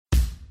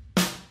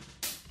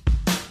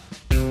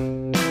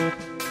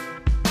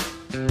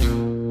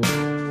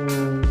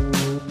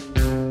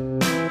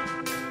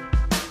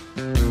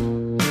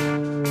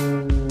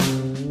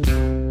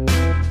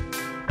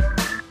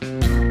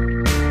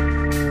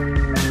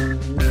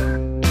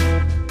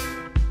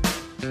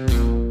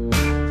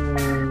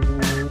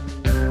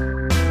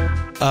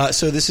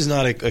So this is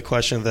not a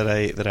question that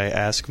I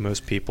ask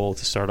most people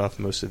to start off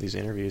most of these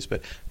interviews,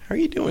 but how are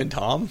you doing,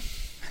 Tom?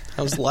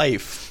 How's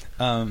life?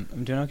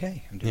 I'm doing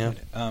okay. I'm doing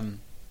good.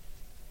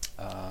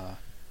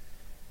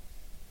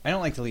 I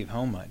don't like to leave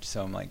home much,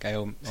 so I'm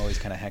always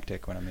kind of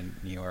hectic when I'm in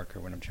New York or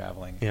when I'm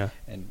traveling. Yeah.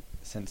 And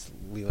since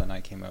Leela and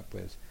I came up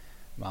with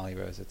Molly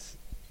Rose, it's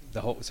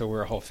so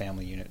we're a whole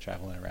family unit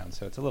traveling around,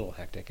 so it's a little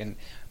hectic. And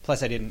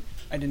plus, I didn't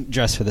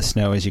dress for the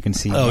snow, as you can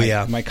see.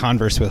 My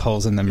Converse with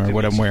holes in them are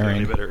what I'm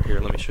wearing. Here,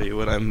 let me show you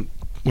what I'm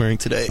wearing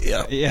today.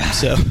 Yeah.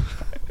 So,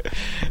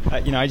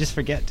 I just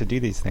forget to do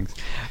these things.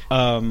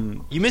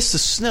 You missed the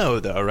snow,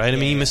 though, right? I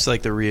mean, you missed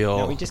like the real.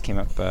 No, we just came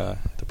up the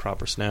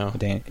proper snow a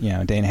day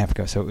and a half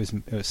ago, so it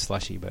was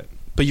slushy, but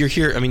you're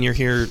here. I mean, you're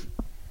here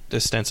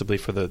ostensibly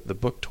for the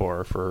book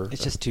tour.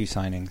 It's just 2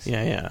 signings.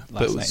 Yeah.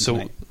 Last night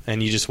tonight.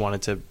 And you just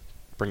wanted to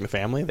bring the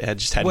family? They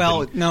had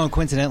no.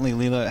 Coincidentally,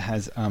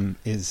 Leela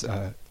is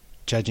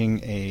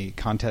judging a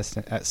contest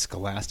at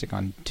Scholastic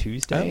on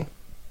Tuesday,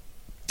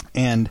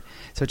 and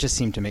so it just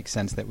seemed to make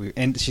sense that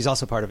and she's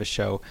also part of a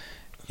show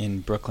in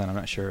Brooklyn. I'm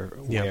not sure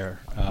where.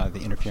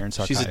 The Interference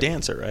Archive. She's a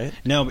dancer, right?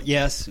 No, but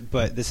yes,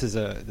 but this is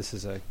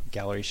a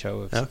gallery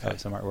show of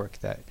some artwork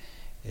that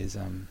is.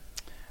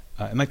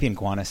 It might be in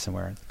Gowanus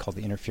somewhere, called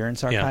the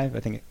Interference Archive.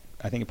 Yeah.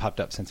 I think it popped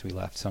up since we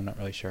left, so I'm not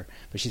really sure.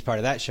 But she's part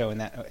of that show, and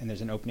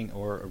there's an opening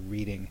or a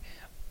reading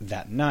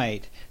that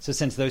night. So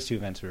since those 2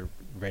 events were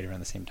right around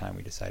the same time,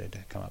 we decided to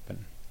come up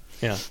and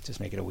just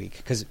make it a week,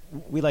 because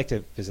we like to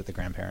visit the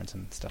grandparents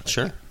and stuff.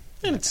 Sure. Like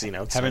that. And it's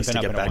nice to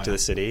get back to the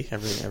city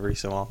every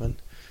so often.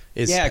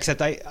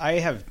 Except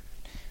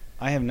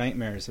I have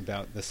nightmares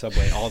about the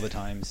subway all the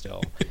time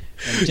still.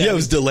 And it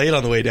was delayed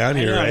on the way down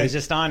here, right? I was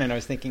just on, and I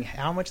was thinking,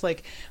 how much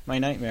like my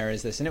nightmare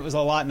is this? And it was a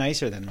lot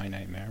nicer than my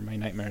nightmare. My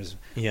nightmares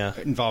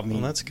involved me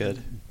that's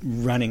good.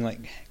 Running like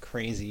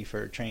crazy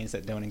for trains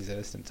that don't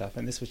exist and stuff.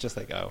 And this was just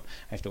like, I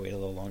have to wait a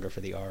little longer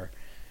for the R.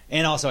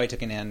 And also I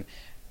took an N,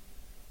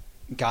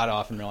 got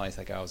off and realized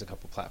like I was a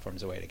couple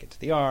platforms away to get to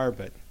the R,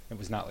 but it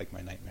was not like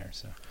my nightmare.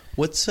 So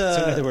so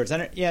in other words,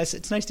 yes,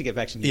 it's nice to get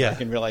back to New York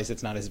and realize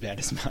it's not as bad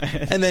as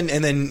mine. and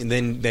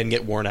then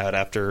get worn out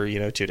after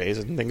 2 days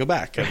and then go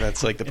back, and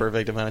that's like the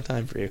perfect amount of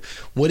time for you.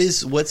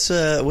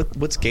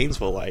 What's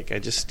Gainesville like? I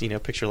just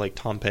picture like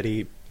Tom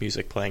Petty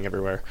music playing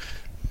everywhere.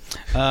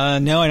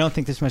 No, I don't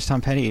think there's much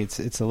Tom Petty.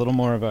 It's a little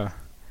more of a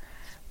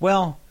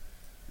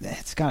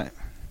it's got.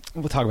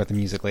 We'll talk about the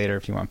music later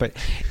if you want, but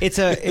it's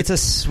a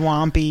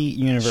swampy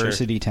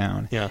university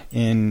town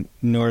in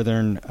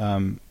northern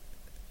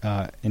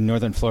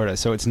Florida.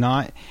 So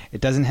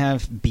it doesn't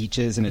have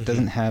beaches and it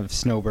doesn't have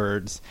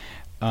snowbirds.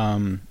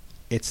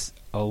 It's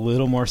a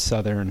little more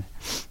southern.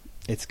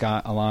 It's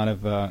got a lot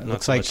of not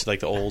looks so much like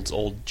the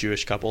old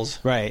Jewish couples,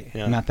 right?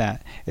 Yeah. Not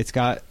that.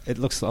 It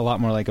looks a lot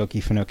more like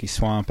Okefenokee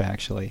Swamp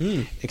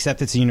actually,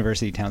 except it's a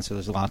university town, so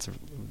there's lots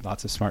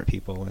of smart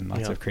people and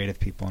lots of creative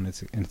people, and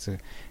it's a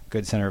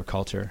good center of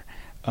culture.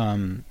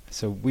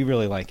 So we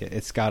really like it.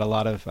 It's got a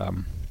lot of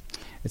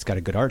it's got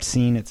a good art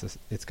scene.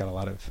 It's got a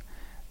lot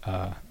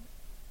of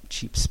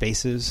cheap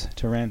spaces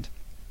to rent.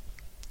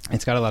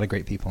 It's got a lot of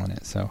great people in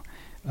it. So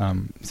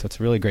it's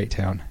a really great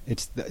town.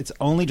 Its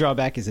only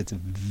drawback is it's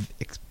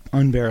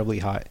unbearably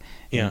hot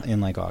in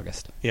like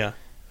August. Yeah.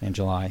 And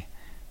July.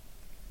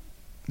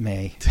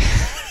 May.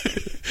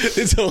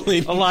 It's only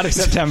a lot of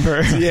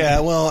September.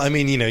 Yeah, well, I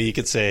mean, you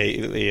could say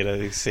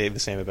the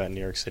same about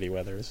New York City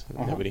weather.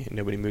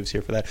 Nobody moves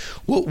here for that.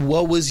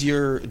 What was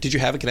did you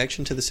have a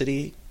connection to the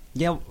city?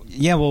 Yeah.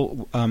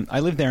 Well, I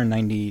lived there in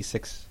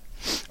 96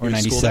 or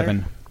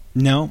 97.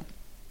 No,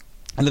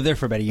 I lived there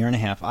for about a year and a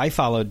half. I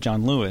followed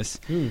John Lewis,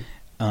 who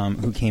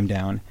came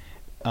down.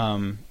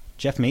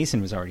 Jeff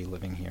Mason was already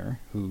living here,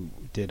 who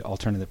did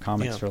alternative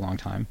comics for a long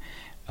time.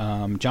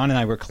 John and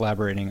I were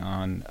collaborating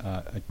on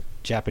a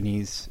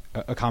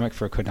comic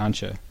for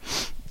Kodansha.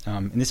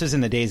 And this was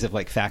in the days of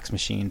like fax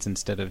machines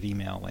instead of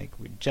email. Like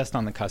we're just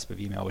on the cusp of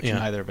email, which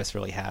neither of us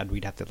really had.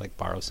 We'd have to like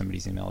borrow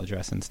somebody's email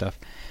address and stuff.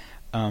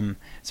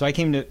 So I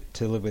came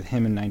to live with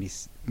him in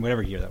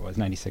whatever year that was,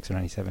 96 or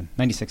 97.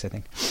 96, I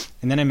think.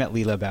 And then I met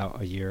Leela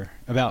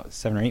about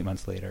 7 or 8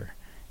 months later.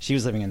 She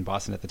was living in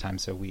Boston at the time,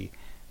 so we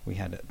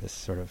had this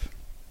sort of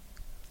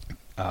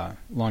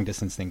long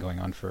distance thing going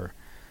on for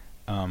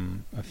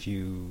a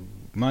few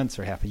months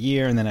or half a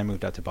year, and then I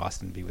moved out to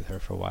Boston to be with her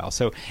for a while.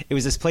 So it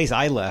was this place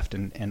I left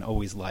and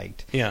always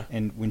liked. Yeah.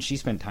 And when she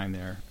spent time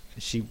there,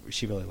 she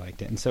really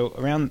liked it. And so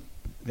around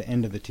the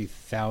end of the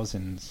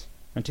 2000s,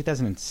 in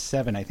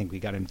 2007, I think we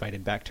got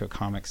invited back to a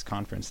comics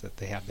conference that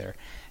they have there.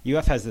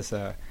 UF has this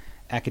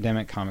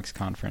academic comics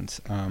conference.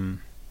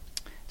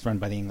 It's run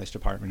by the English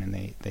department, and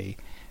they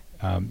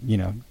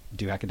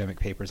do academic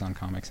papers on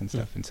comics and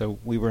stuff. And so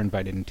we were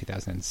invited in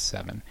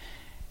 2007,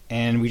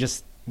 and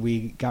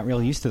we got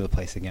real used to the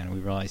place again. We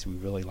realized we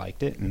really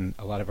liked it, and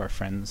a lot of our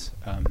friends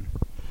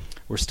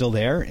were still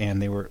there,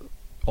 and they were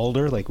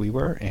older like we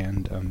were,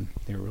 and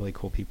they were really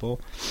cool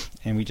people,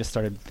 and we just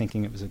started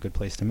thinking it was a good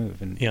place to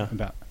move.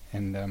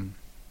 And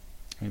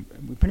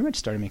we pretty much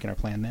started making our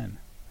plan then,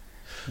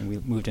 and we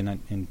moved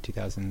in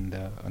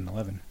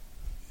 2011.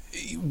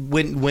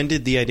 When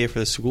did the idea for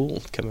the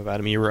school come about?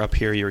 I mean, you were up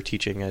here, you were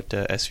teaching at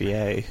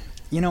SVA.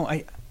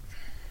 I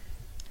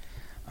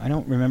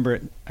don't remember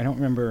it. I don't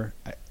remember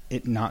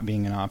it not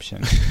being an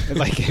option.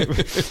 Like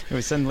it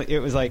was suddenly, it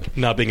was like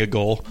not being a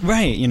goal,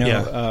 right?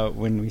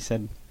 When we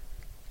said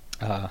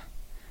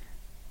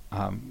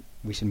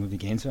we should move to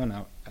Gainesville,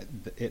 now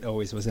it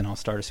always was, and I'll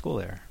start a school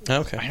there.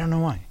 Okay, I don't know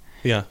why.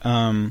 Yeah.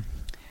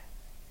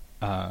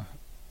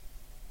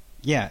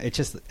 Yeah, it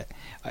just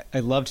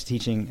I loved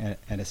teaching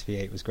at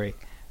SVA. It was great.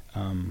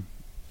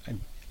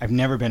 I've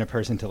never been a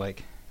person to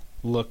like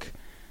look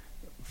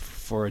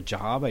for a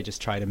job. I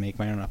just try to make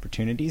my own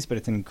opportunities, but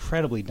it's an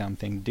incredibly dumb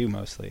thing to do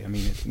mostly. I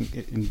mean,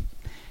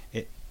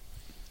 it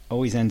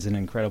always ends in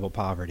incredible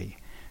poverty.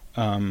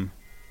 But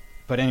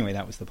anyway,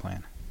 that was the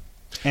plan.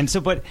 And so,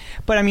 but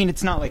I mean,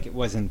 it's not like it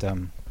wasn't,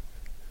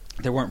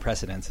 there weren't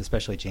precedents,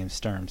 especially James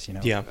Sturms,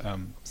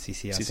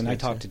 CCS. And I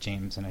talked to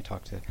James and I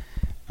talked to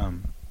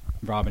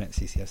Robin at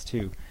CCS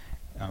too,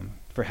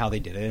 for how they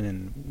did it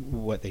and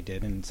what they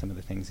did and some of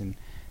the things, and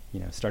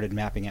started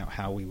mapping out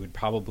how we would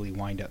probably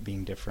wind up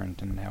being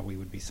different and how we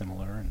would be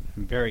similar.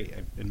 And I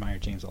admire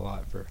James a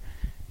lot for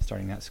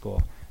starting that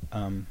school.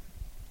 I'm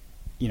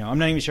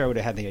not even sure I would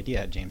have had the idea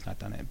had James not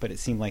done it, but it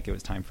seemed like it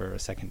was time for a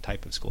second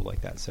type of school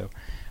like that. So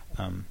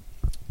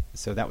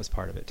that was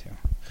part of it too.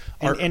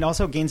 And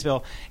also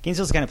Gainesville's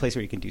the kind of place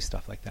where you can do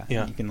stuff like that.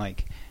 Yeah. And you can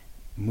like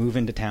move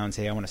into town and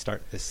say, I want to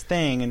start this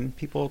thing, and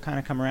people kind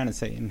of come around and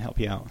say and help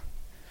you out.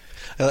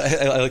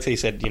 I like how you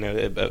said,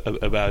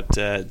 about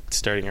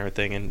starting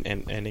everything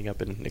and ending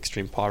up in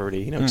extreme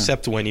poverty,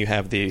 except when you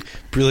have the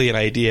brilliant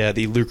idea,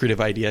 the lucrative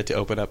idea to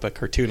open up a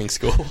cartooning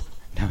school.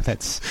 No,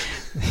 that's,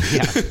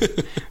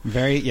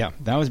 that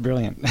was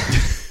brilliant.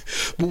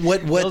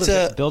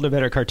 Build a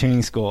better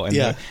cartooning school, and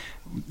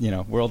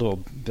the world will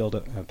build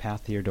a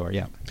path to your door.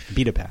 Yeah,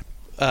 beat a path.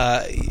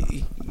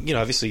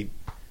 Obviously,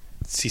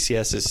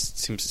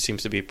 CCS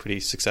seems to be a pretty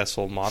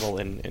successful model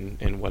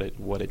in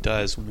what it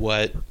does.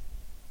 What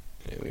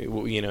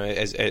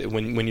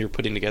when you're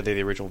putting together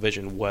the original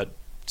vision, what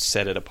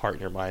set it apart in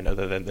your mind,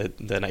 other than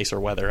the nicer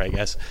weather, I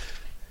guess?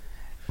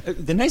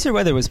 The nicer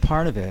weather was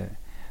part of it.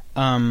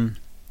 The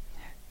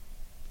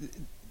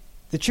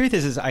truth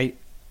is I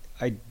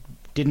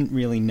didn't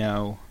really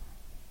know,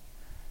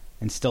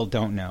 and still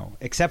don't know,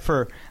 except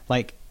for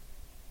like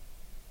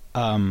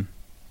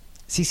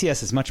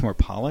CCS is much more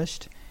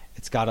polished.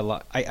 It's got a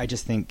lot. I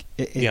just think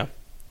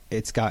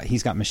he's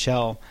got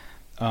Michelle,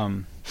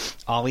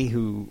 Ollie,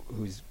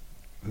 who's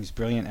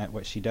brilliant at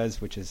what she does,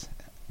 which is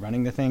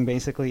running the thing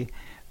basically.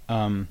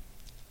 I'm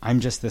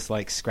just this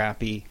like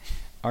scrappy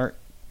art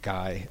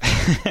guy.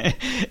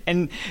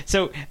 And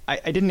so I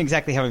didn't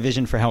exactly have a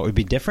vision for how it would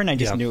be different. I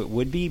just knew it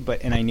would be,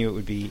 and I knew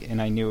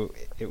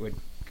it would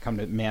come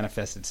to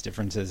manifest its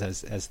differences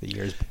as the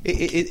years.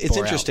 It's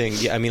interesting.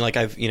 Out. Yeah, I mean, like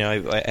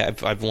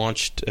I've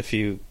launched a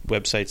few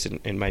websites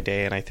in my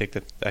day, and I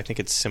think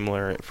it's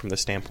similar from the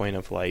standpoint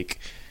of like,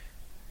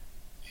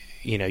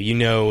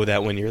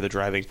 that when you're the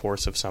driving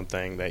force of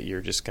something, that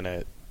you're just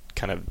gonna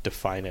kind of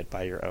define it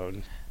by your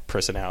own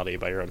personality,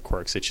 by your own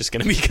quirks. It's just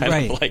going to be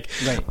kind of like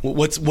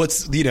what's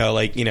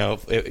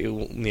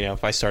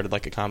if I started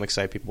like a comic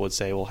site, people would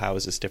say, well, how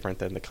is this different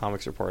than the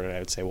Comics Report? And I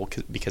would say, well,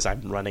 because I'm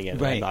running it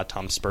and I'm not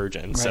Tom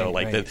Spurgeon. So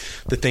like the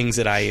things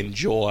that I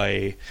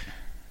enjoy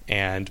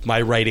and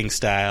my writing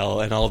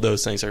style and all of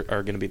those things are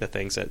going to be the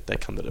things that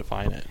come to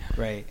define it.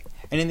 Right.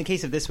 And in the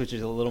case of this, which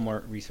is a little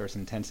more resource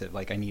intensive,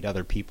 like I need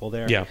other people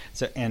there. Yeah.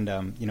 So and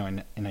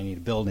and I need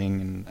a building,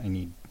 and I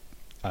need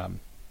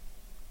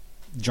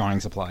drawing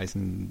supplies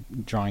and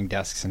drawing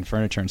desks and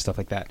furniture and stuff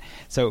like that.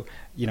 So,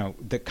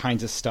 the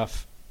kinds of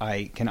stuff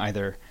I can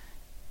either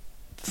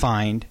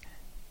find,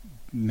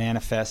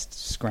 manifest,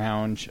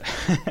 scrounge,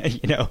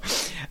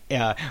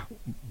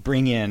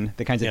 bring in,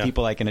 the kinds of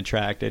people I can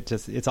attract.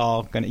 It's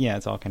all kind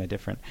of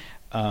different.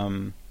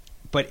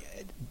 But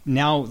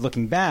now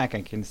looking back,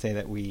 I can say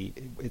that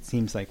it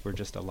seems like we're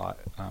just a lot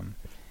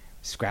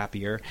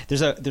scrappier.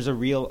 There's a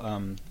real,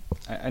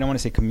 I don't want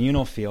to say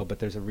communal feel, but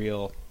there's a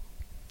real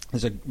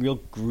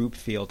group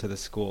feel to the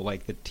school,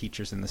 like the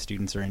teachers and the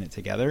students are in it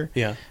together.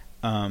 Yeah.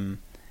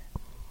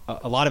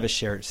 A lot of us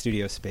share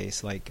studio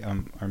space. Like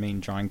our main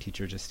drawing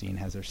teacher, Justine,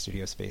 has her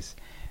studio space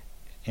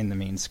in the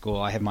main school.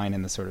 I have mine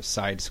in the sort of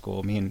side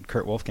school. Me and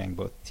Kurt Wolfgang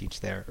both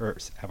teach there, or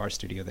have our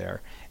studio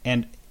there.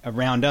 And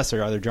around us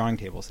are other drawing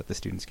tables that the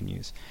students can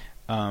use.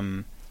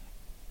 And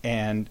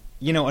and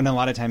a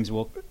lot of times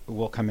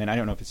we'll come in. I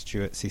don't know if it's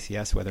true at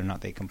CCS whether or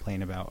not they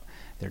complain about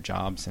their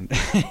jobs and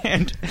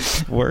and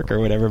work or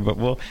whatever,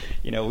 but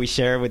we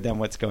share with them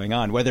what's going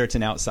on, whether it's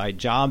an outside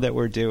job that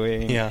we're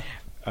doing,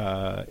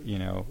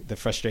 the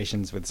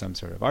frustrations with some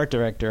sort of art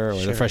director, or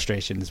the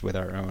frustrations with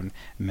our own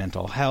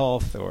mental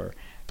health,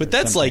 but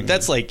that's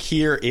like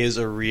here is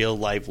a real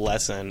life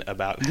lesson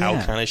about how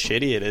kind of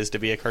shitty it is to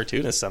be a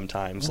cartoonist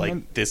sometimes.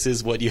 This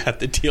is what you have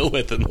to deal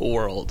with in the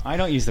world. I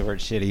don't use the word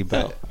shitty,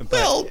 but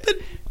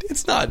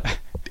it's not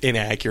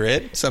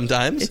inaccurate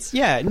sometimes.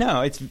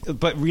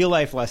 But real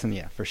life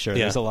lesson, for sure.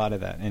 There's a lot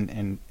of that,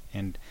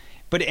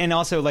 and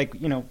also like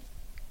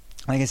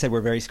like I said,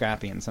 we're very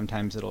scrappy, and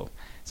sometimes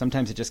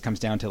it just comes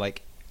down to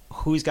like,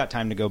 who's got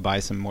time to go buy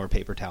some more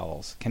paper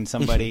towels? Can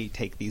somebody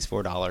take these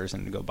 $4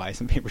 and go buy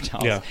some paper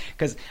towels?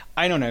 Because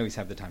I don't always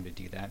have the time to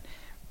do that.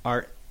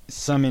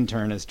 Some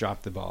intern has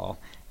dropped the ball,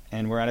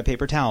 and we're out of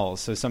paper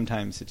towels. So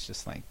sometimes it's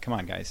just like, come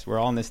on, guys, we're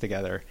all in this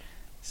together.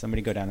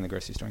 Somebody go down to the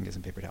grocery store and get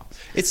some paper towels.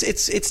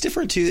 It's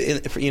different too,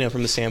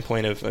 from the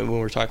standpoint of when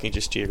we're talking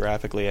just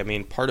geographically. I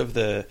mean, part of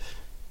the,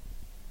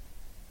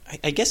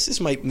 I guess this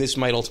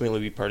might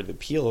ultimately be part of the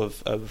appeal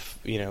of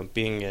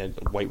being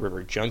at White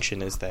River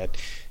Junction, is that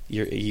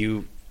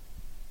you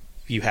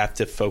have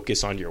to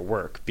focus on your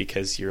work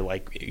because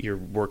you're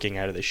working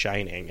out of The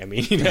Shining. I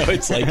mean,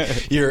 it's like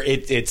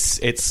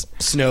it's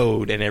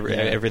snowed and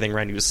everything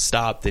around you is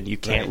stopped, and you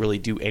can't really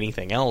do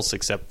anything else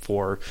except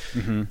for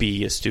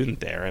be a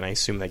student there. And I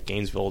assume that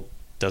Gainesville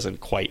doesn't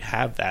quite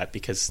have that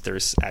because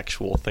there's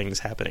actual things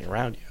happening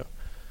around you.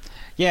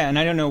 Yeah, and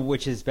I don't know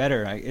which is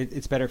better.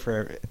 It's better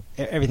for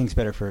everything's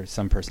better for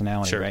some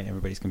personality, right?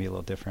 Everybody's going to be a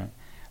little different.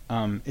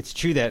 It's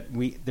true that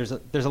there's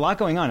a lot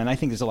going on, and I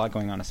think there's a lot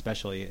going on,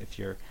 especially if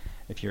you're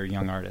a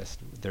young artist.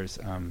 There's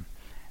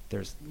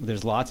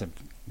lots of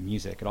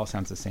music. It all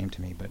sounds the same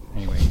to me, but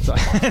anyway,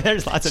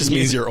 there's lots of music. Just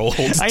means you're old.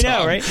 I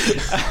know, right?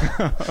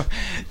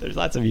 There's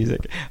lots of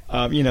music.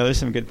 There's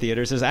some good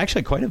theaters. There's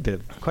actually quite a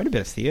bit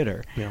of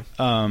theater. Yeah.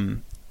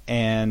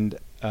 And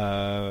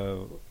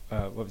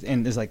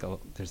there's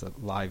there's a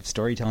live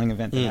storytelling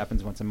event that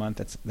happens once a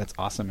month. That's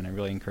awesome, and I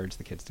really encourage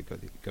the kids to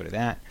go to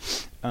that.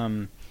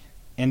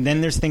 And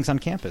then there's things on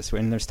campus,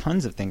 and there's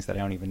tons of things that I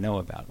don't even know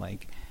about.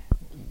 Like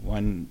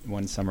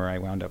one summer, I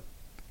wound up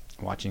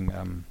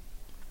watching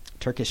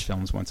Turkish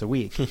films once a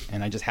week,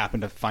 and I just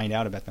happened to find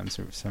out about them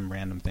through some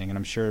random thing. And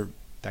I'm sure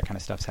that kind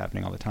of stuff's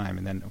happening all the time.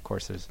 And then, of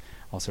course, there's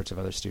all sorts of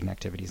other student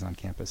activities on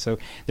campus. So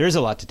there is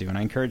a lot to do, and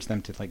I encourage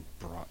them to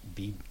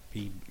be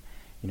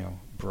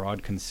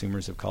broad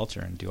consumers of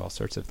culture and do all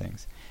sorts of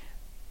things.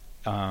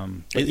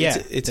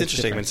 It's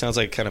interesting. It sounds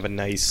like kind of a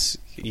nice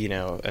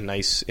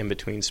in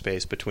between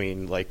space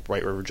between like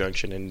White River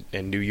Junction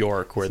and New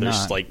York, where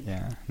there's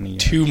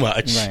too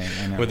much,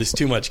 where there's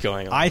too much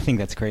going on. I think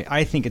that's great.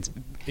 I think it's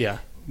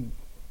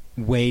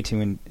way too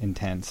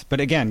intense.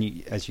 But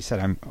again, as you said,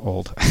 I'm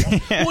old.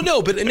 Well,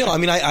 no. I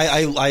mean,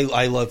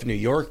 I love New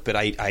York, but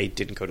I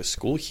didn't go to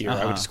school here.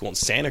 I went to school in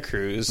Santa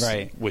Cruz,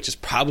 which is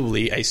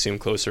probably, I assume,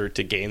 closer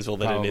to Gainesville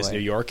than it is New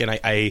York, and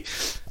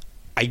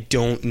I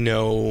don't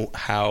know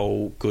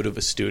how good of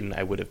a student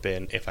I would have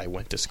been if I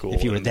went to school.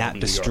 If you were that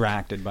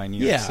distracted by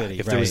New York City.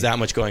 If there was that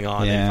much going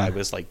on, if I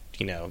was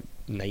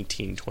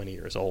 19, 20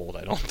 years old,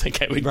 I don't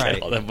think I would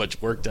get all that much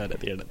work done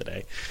at the end of the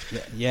day.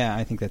 Yeah,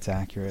 I think that's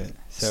accurate.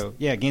 So,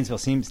 Gainesville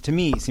seems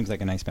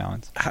like a nice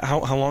balance.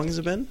 How long has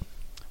it been?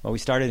 Well, we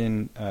started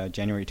in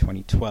January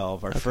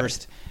 2012. Our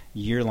first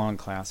year-long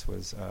class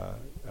was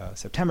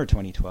September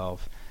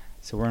 2012.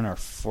 So we're in our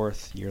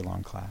fourth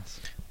year-long class.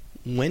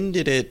 When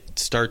did it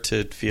start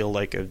to feel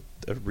like a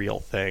real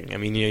thing? I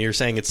mean, you're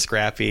saying it's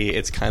scrappy.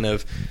 It's kind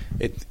of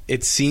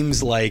it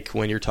seems like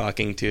when you're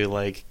talking to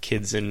like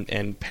kids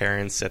and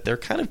parents that they're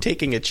kind of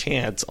taking a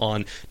chance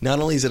on not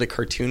only is it a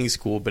cartooning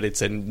school, but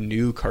it's a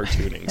new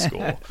cartooning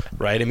school,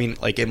 right? I mean,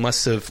 like it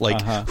must have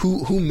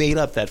who made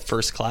up that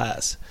first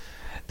class?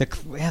 The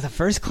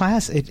first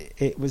class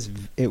it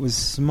was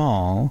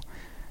small.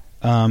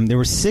 There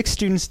were 6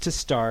 students to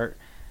start.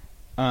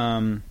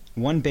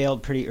 One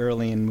bailed pretty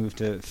early and moved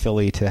to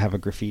Philly to have a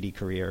graffiti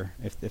career,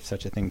 if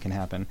such a thing can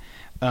happen.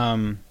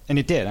 And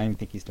it did. I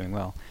think he's doing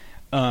well.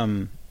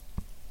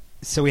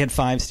 So we had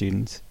 5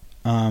 students.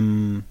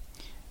 A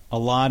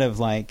lot of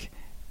there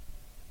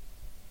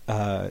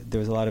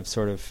was a lot of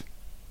sort of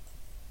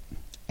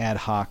ad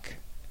hoc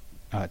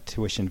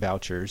tuition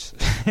vouchers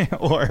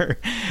or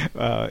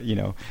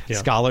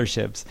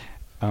scholarships.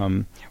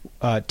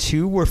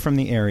 2 were from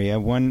the area.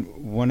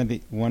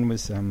 One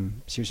was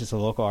she was just a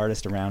local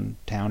artist around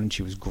town, and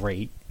she was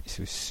great.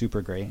 She was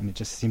super great, and it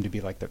just seemed to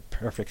be like the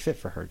perfect fit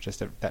for her,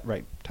 just at that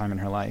right time in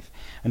her life.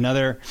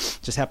 Another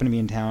just happened to be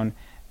in town.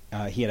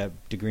 He had a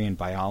degree in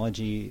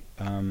biology,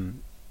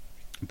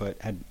 but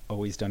had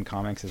always done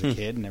comics as a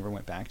kid and never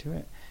went back to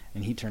it.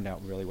 And he turned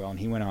out really well, and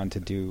he went on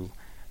to do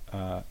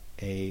a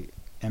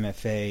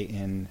MFA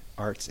in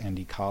arts and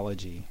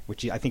ecology,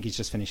 which I think he's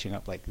just finishing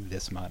up like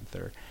this month,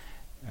 or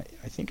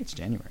I think it's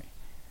January.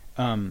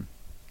 And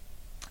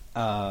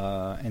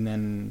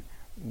then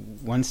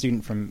one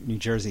student from New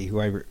Jersey who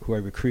I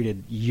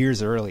recruited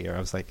years earlier. I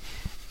was like,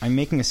 I'm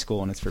making a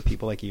school, and it's for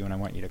people like you, and I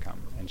want you to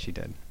come. And she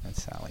did.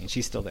 That's Sally, and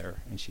she's still there,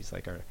 and she's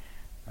like our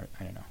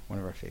I don't know, one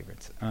of our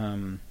favorites.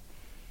 And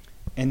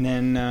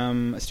then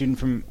a student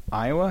from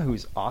Iowa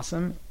who's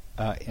awesome,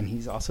 and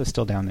he's also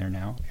still down there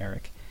now,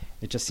 Eric.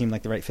 It just seemed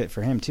like the right fit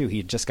for him too. He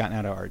had just gotten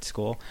out of art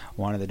school,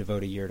 wanted to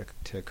devote a year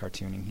to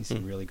cartooning. He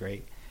seemed really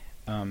great.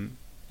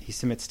 He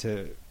submits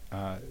to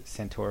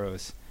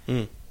Santoro's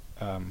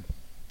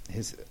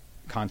his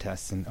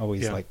contests and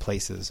always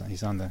places.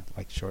 He's on the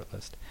short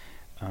list.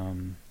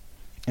 And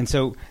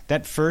so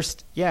that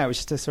first, it was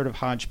just a sort of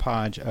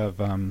hodgepodge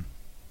of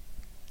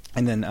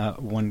And then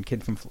one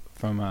kid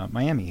from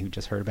Miami who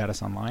just heard about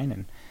us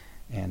online,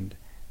 and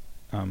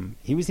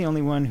he was the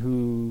only one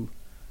who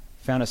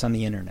found us on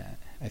the internet,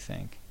 I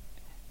think.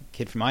 A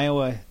kid from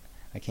Iowa.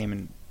 I came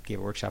and gave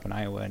a workshop in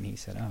Iowa, and he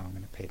said, "Oh, I'm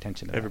going to pay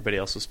attention to Everybody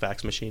else was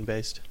fax machine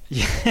based.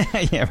 Yeah,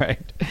 yeah, right.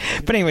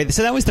 But anyway,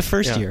 so that was the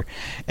first year.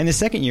 And the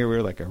second year, we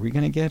were like, are we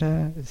going to get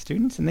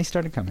students? And they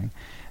started coming.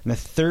 And the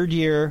third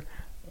year,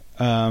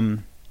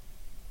 but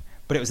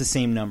it was the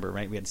same number,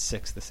 right? We had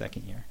 6 the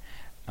second year.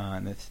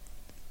 And the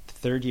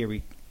third year,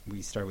 we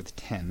started with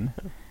 10.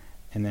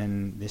 And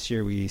then this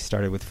year we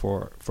started with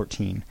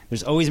 14.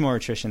 There's always more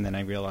attrition than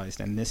I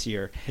realized. And this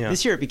year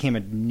it became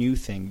a new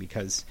thing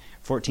because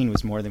 14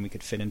 was more than we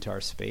could fit into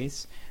our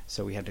space,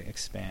 so we had to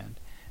expand.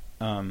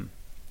 And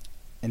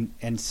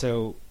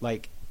so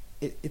like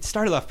it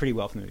started off pretty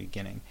well from the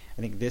beginning.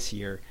 I think this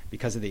year,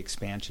 because of the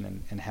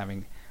expansion and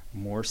having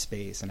more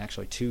space and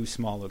actually 2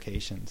 small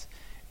locations,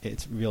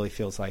 it really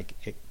feels like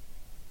it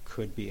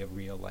could be a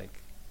real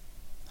like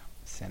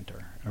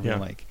center, a real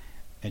like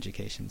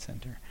education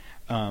center.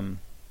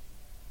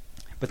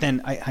 But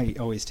then I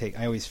always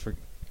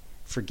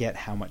forget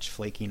how much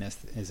flakiness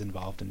is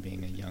involved in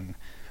being a young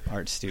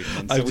art student.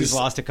 And so we've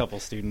lost a couple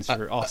students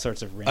for all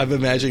sorts of random I'm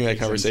imagining that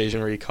conversation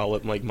where you call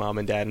up like mom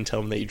and dad and tell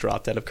them that you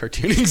dropped out of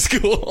cartooning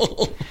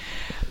school.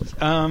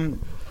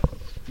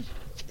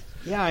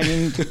 Yeah, I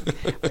mean,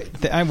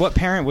 what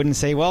parent wouldn't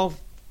say, well,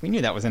 we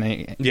knew that wasn't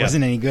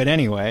any good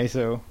anyway,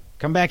 so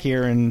come back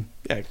here and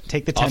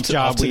take the 10th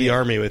job. Off to the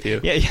army with you.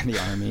 Yeah, the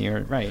army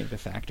or the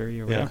factory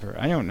or whatever.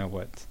 I don't know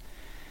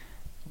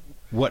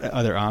what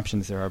other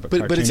options there are.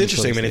 But it's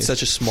interesting. I mean, it's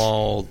such a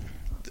small.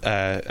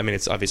 I mean,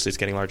 it's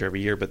getting larger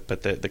every year. But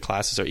the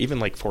classes are even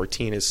like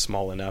 14 is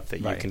small enough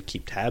that you can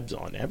keep tabs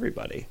on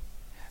everybody.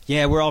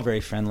 Yeah, we're all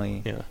very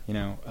friendly. Yeah, you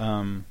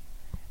know.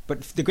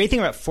 But the great thing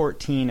about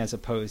 14, as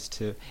opposed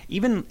to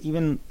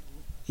even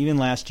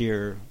last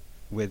year,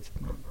 with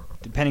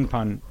depending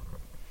upon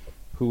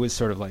who was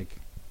sort of like,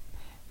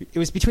 it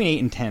was between 8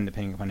 and 10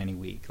 depending upon any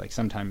week. Like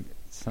sometimes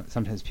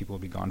people will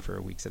be gone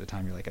for weeks at a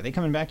time. You're like, are they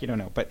coming back? You don't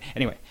know. But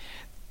anyway,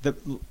 the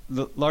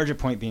larger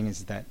point being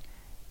is that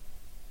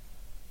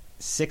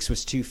 6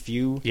 was too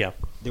few. Yeah.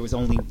 There was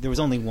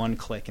only one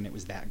clique, and it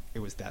was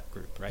that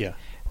group, right? Yeah.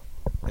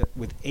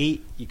 With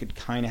 8, you could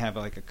kind of have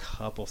like a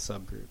couple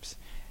subgroups,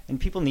 and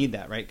people need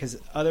that, right? Because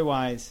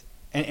otherwise,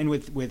 and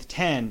with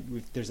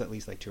 10, there's at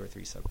least like 2 or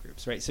 3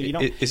 subgroups, right? So you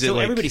don't.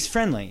 Everybody's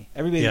friendly.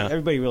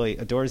 Everybody really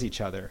adores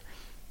each other,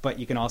 but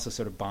you can also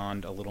sort of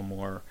bond a little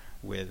more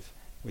with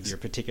your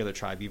particular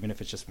tribe, even if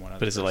it's just one other.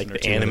 But is it like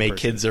the anime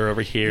kids are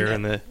over here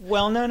and the?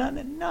 Well, no,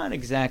 not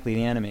exactly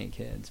the anime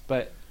kids,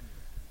 but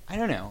I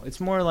don't know. It's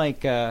more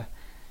like what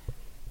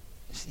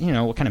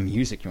kind of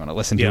music you want to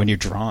listen to when you're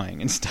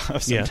drawing and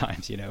stuff.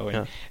 Sometimes,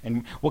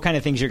 and what kind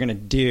of things you're going to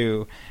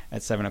do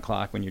at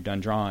 7:00 when you're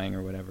done drawing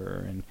or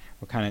whatever, and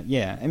what kind of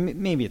and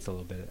maybe it's a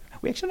little bit.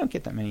 We actually don't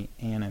get that many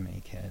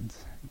anime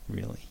kids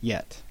really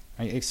yet.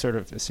 I sort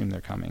of assume they're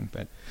coming,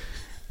 but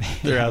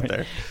they're out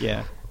there.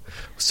 Yeah.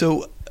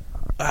 So.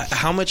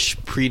 How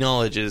much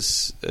pre-knowledge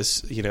is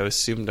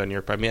assumed on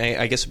your part? I mean,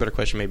 I guess a better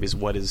question maybe is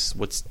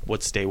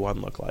what's day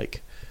one look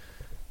like?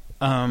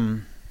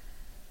 What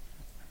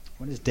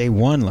does day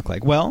one look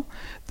like? Well,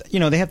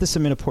 they have to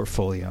submit a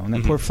portfolio, and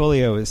that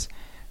portfolio is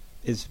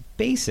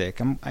basic.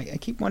 I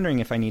keep wondering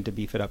if I need to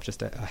beef it up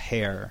just a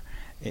hair.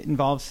 It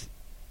involves.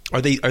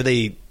 Are they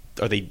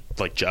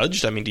like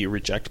judged? I mean, do you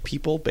reject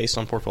people based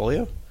on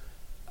portfolio?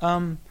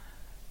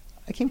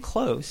 I came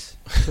close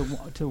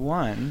to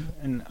one,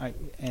 and I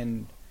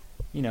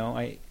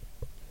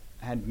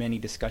had many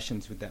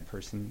discussions with that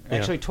person.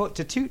 Actually,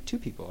 to two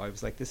people. I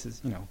was like, "This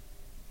is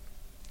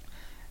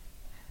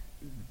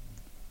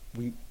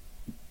we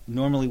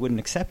normally wouldn't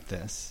accept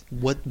this."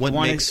 What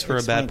makes for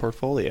a bad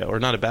portfolio, or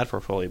not a bad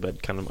portfolio,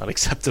 but kind of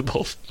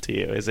unacceptable to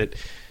you? Is it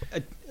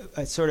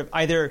a sort of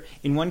either?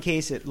 In one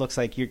case, it looks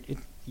like you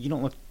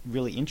don't look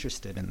really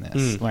interested in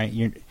this, right?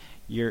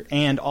 You're,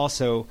 and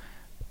also,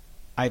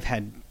 I've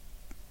had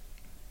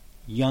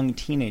young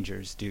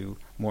teenagers do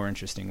more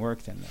interesting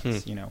work than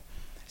this,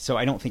 So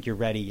I don't think you're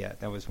ready yet.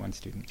 That was one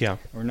student. Yeah.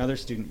 Or another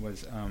student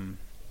was,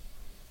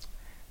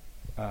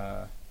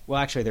 well,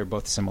 actually, they're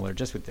both similar,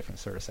 just with different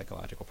sort of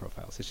psychological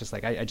profiles. It's just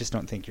like, I just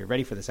don't think you're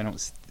ready for this. I don't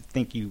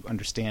think you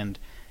understand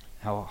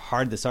how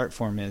hard this art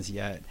form is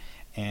yet.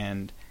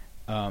 And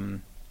I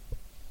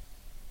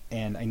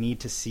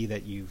need to see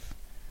that you've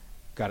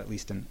got at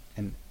least an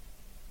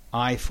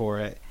eye for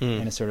it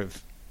and a sort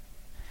of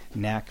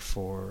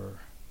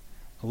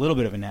a little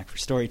bit of a knack for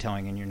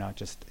storytelling, and you're not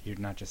just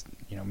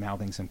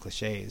mouthing some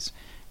cliches,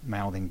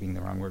 mouthing being the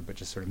wrong word, but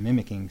just sort of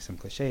mimicking some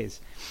cliches,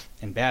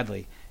 and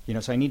badly,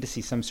 So I need to see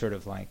some sort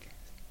of like,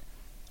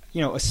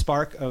 a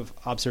spark of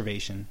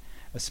observation,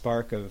 a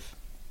spark of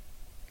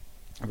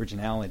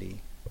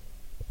originality,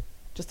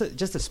 just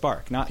a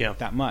spark, not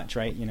that much,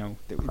 right?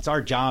 It's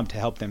our job to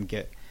help them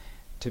get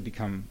to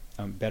become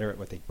better at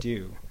what they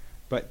do,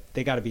 but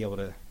they got to be able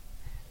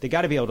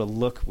to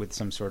look with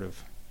some sort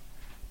of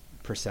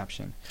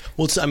perception.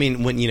 Well, I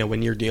mean, when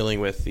you're dealing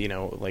with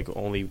like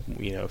only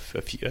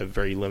a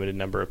very limited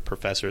number of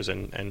professors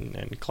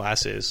and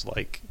classes,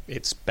 like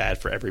it's bad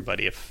for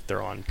everybody if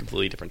they're on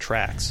completely different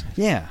tracks.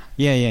 Yeah.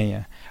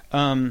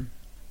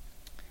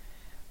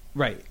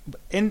 Right,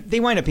 and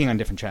they wind up being on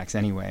different tracks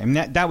anyway. I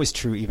mean, that was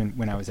true even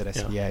when I was at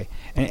SVA, yeah.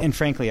 and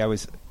frankly,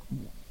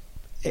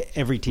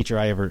 every teacher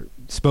I ever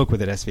spoke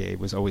with at SVA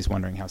was always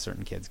wondering how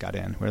certain kids got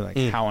in. We're like,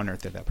 how on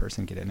earth did that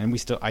person get in? And we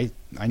still, I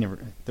never,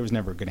 there was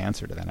never a good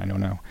answer to that. I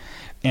don't know.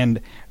 And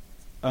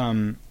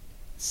the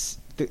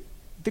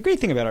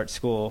great thing about art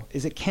school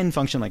is it can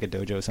function like a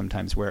dojo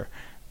sometimes, where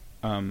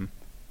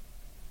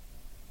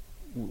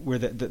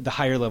the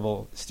higher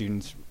level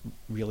students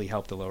really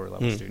help the lower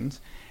level students.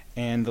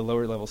 And the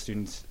lower level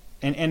students,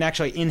 and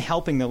actually in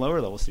helping the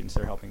lower level students,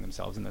 they're helping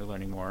themselves and they're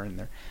learning more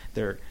and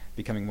they're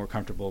becoming more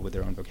comfortable with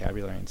their own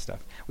vocabulary and stuff.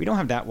 We don't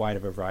have that wide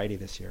of a variety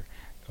this year.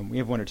 We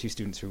have 1 or 2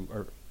 students who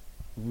are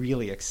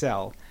really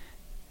excel,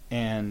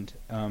 and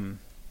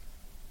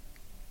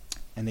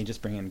they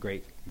just bring in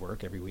great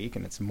work every week,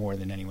 and it's more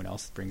than anyone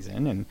else brings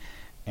in,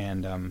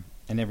 and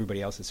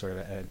everybody else is sort of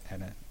at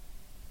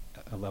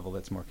a level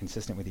that's more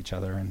consistent with each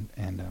other,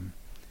 and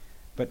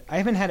but I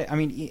haven't had it. I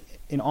mean,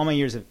 in all my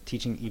years of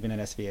teaching, even at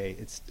SVA,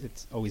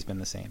 it's always been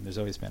the same. There's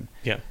always been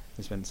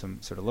there's been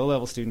some sort of low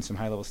level students, some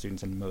high level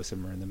students, and most of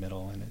them are in the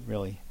middle, and it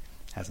really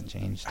hasn't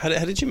changed. How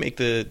did you make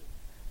the?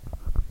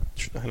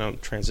 I know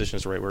transition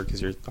is the right word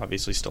because you're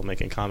obviously still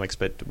making comics,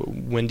 but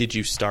when did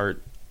you start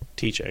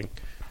teaching?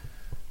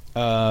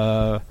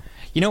 I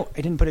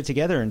didn't put it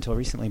together until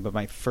recently, but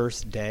my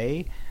first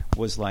day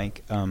was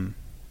like 1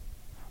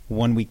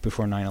 week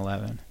before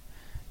 9/11,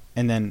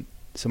 and then.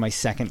 So my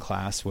second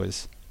class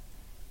was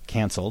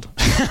canceled,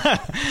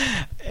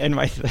 and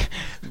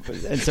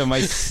so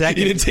my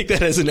second. You didn't take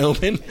that as an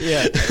omen,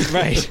 yeah,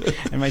 right.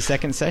 And my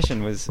second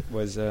session was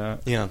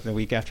the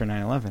week after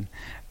 9/11.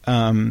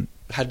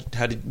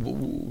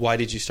 Why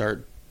did you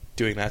start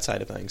doing that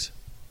side of things?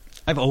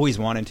 I've always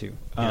wanted to.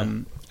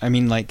 I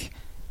mean, like,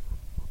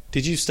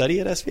 did you study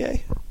at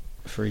SVA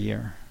for a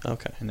year?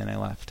 Okay, and then I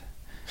left.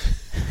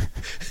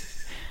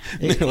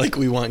 They're like,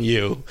 we want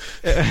you.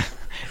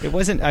 It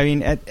wasn't. I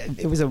mean,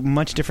 it was a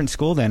much different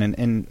school then,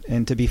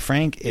 and to be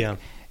frank,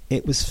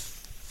 it was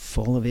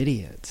full of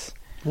idiots.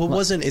 Well,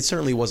 it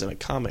certainly wasn't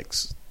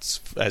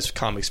as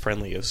comics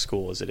friendly a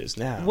school as it is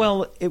now.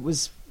 Well, it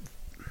was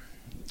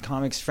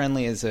comics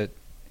friendly I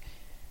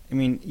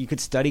mean, you could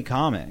study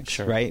comics,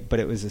 sure. right? But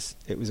it was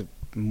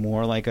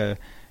more like a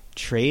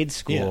trade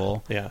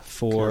school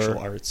for commercial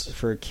arts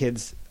for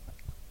kids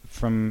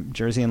from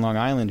Jersey and Long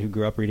Island who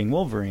grew up reading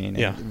Wolverine.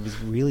 And it was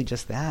really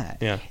just that.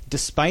 Yeah.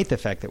 Despite the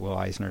fact that Will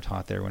Eisner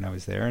taught there when I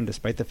was there, and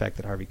despite the fact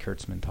that Harvey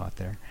Kurtzman taught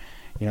there.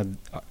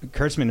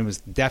 Kurtzman was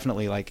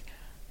definitely like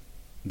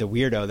the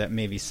weirdo that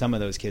maybe some of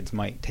those kids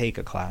might take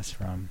a class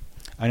from.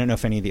 I don't know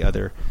if any of the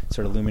other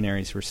sort of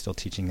luminaries were still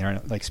teaching there.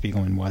 Like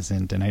Spiegelman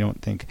wasn't, and I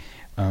don't think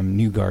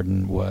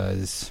Newgarden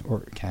was,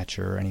 or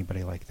Catcher, or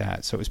anybody like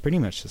that. So it was pretty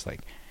much just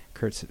like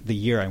the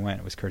year I went,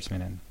 it was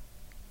Kurtzman and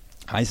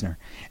Eisner.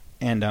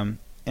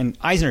 And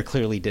Eisner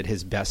clearly did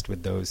his best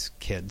with those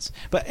kids,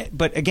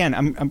 but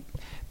again,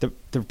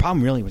 the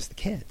problem really was the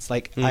kids.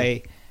 Like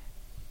I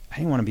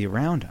didn't want to be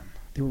around them.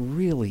 They were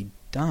really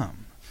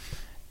dumb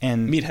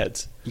and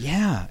meatheads.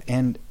 Yeah,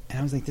 and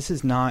I was like, this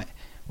is not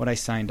what I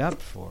signed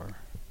up for.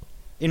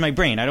 In my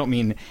brain, I don't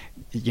mean,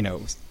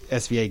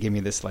 SVA gave me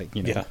this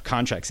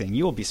contract saying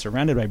you will be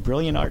surrounded by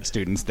brilliant art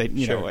students. That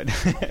you know what,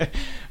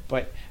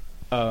 but.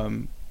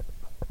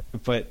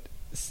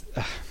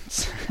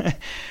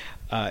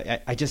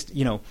 I just,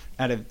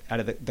 out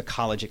of the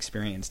college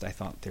experience, I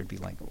thought there'd be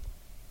like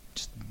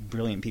just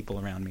brilliant people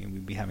around me, and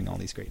we'd be having all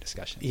these great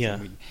discussions. Yeah.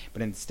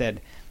 But instead,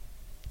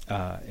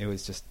 it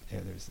was just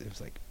it was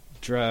like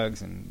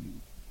drugs and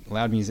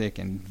loud music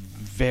and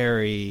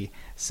very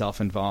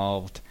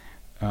self-involved,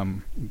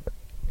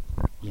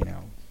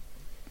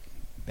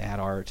 bad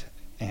art,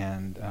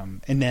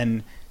 and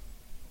then.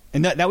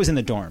 And that was in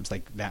the dorms,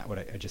 like that. What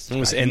I just and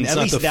it's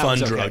not the fun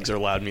drugs or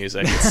loud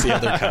music; it's the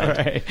other kind.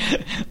 Right.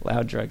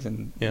 Loud drugs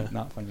and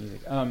not fun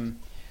music.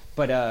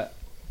 But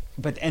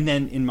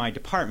then in my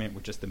department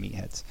were just the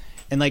meatheads,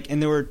 and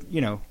there were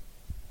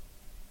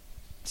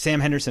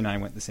Sam Henderson and I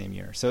went the same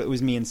year, so it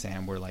was me and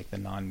Sam were like the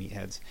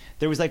non-meatheads.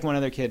 There was like one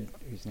other kid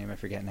whose name I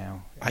forget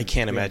now. I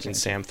can't imagine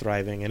Sam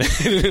thriving in an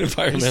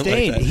environment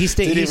like that. He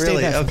stayed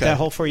that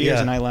whole 4 years,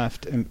 and I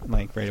left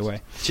right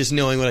away. Just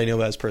knowing what I know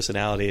about his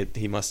personality,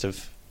 he must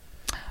have.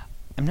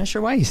 I'm not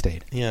sure why he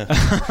stayed. Yeah.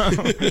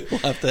 We'll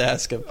have to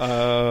ask him.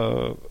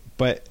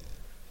 But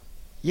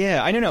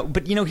yeah, I don't know.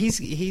 But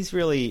he's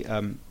really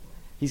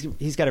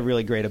he's got a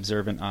really great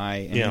observant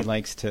eye, and he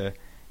likes to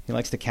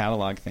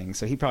catalog things.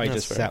 So he probably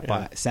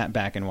sat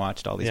back and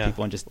watched all these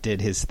people and just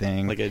did his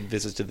thing, like a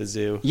visit to the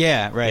zoo.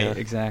 Yeah, right,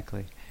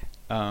 exactly.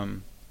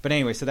 But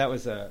anyway, so that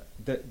was the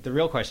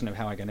real question of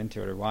how I got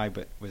into it or why.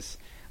 But was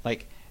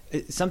like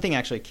something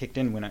actually kicked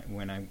in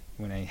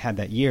when I had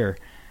that year.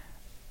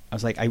 I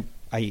was like,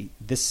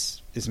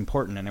 this is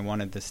important, and I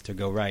wanted this to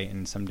go right,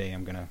 and someday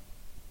I'm gonna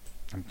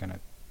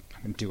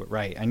going to do it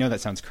right. I know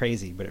that sounds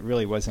crazy, but it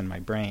really was in my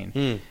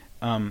brain.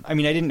 I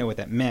mean, I didn't know what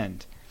that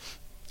meant.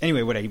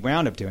 Anyway, what I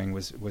wound up doing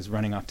was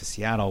running off to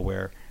Seattle,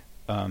 where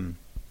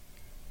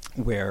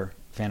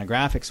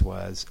Fantagraphics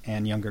was,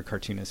 and younger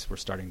cartoonists were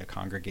starting to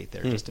congregate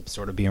there just to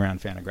sort of be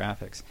around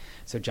Fantagraphics.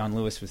 So John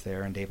Lewis was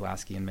there, and Dave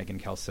Lasky, and Megan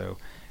Kelso,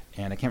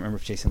 and I can't remember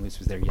if Jason Luce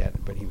was there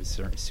yet, but he would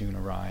soon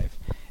arrive.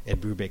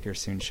 Ed Brubaker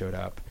soon showed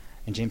up,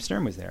 and James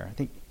Sturm was there, I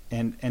think.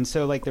 And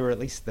so like there were at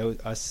least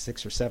us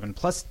 6 or 7,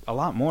 plus a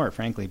lot more,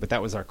 frankly, but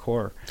that was our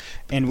core.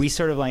 And we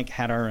sort of like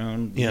had our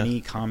own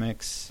mini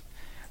comics,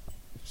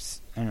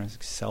 I don't know,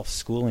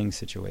 self-schooling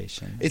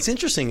situation. It's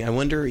interesting. I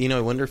wonder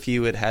if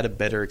you had a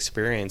better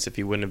experience if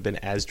you wouldn't have been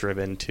as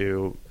driven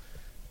to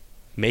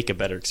make a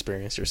better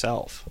experience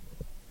yourself.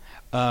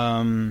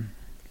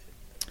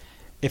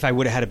 If I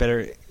would have had a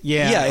better,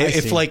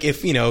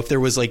 if there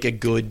was like a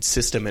good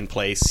system in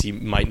place, you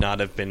might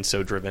not have been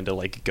so driven to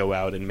like go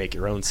out and make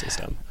your own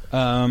system.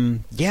 I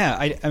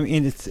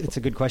mean, it's a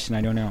good question.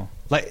 I don't know.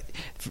 Like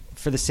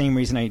for the same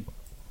reason I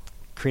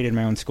created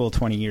my own school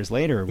 20 years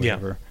later or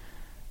whatever.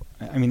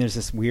 Yeah. I mean, there's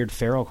this weird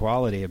feral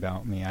quality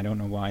about me. I don't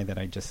know why, that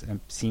I just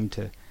seem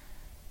to,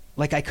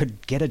 like, I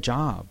could get a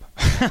job.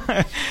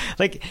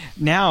 Like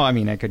now, I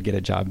mean, I could get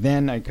a job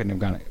then. I couldn't have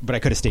gone, but I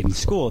could have stayed in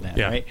school then,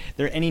 right?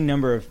 There are any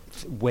number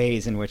of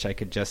ways in which I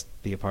could just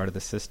be a part of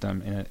the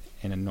system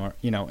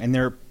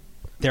and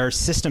there are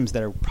systems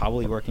that are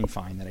probably working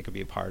fine that I could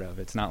be a part of.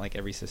 It's not like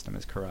every system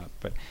is corrupt,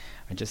 but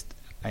I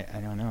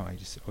don't know. I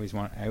just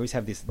I always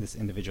have this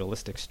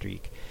individualistic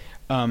streak.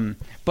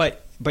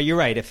 But you're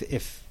right.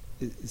 If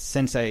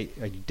since I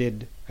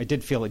did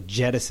feel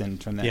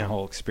jettisoned from that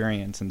whole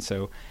experience, and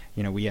so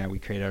we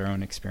created our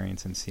own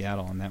experience in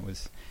Seattle, and that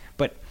was.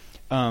 But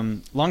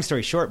long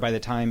story short, by the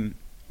time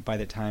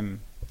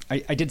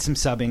I did some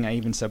subbing, I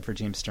even subbed for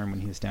James Sturm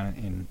when he was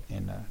down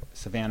in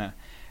Savannah,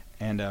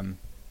 and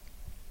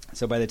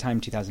so by the time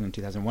 2000 and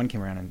 2001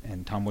 came around,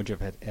 and Tom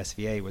Woodruff at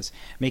SVA was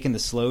making the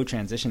slow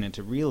transition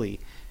into really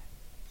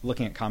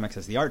looking at comics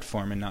as the art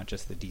form and not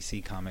just the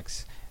DC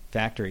Comics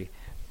factory.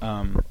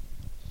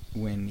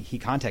 When he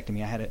contacted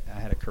me, I had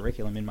a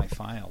curriculum in my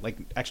file, like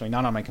actually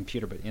not on my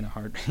computer, but in a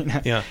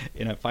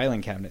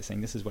filing cabinet, saying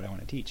this is what I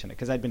want to teach, and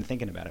because I'd been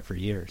thinking about it for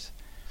years.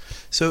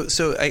 So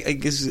I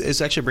guess this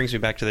actually brings me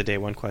back to the day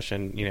one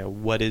question.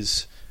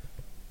 What's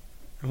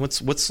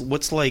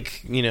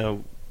like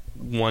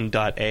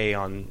 1.A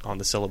on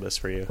the syllabus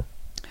for you?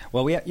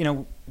 Well, we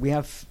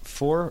have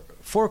four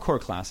core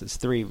classes,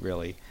 3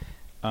 really.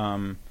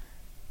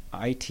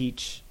 I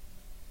teach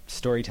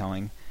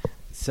storytelling,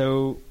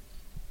 so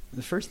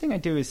the first thing I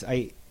do is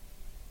I've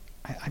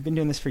been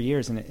doing this for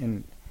years,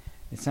 and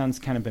it sounds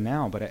kind of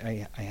banal, but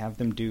I have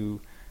them do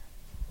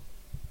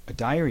a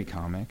diary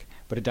comic,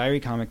 but a diary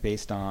comic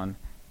based on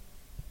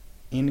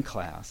 2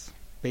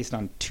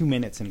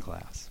 minutes in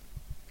class,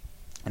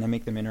 and I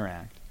make them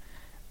interact.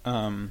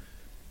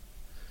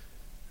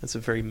 That's a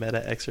very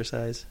meta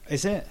exercise.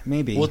 Is it?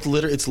 Maybe. Well,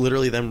 it's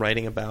literally them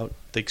writing about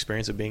the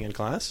experience of being in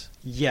class.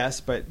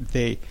 Yes, but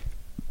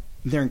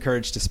they're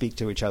encouraged to speak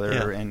to each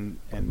other, and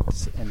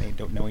they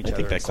don't know each other. I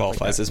think that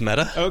qualifies as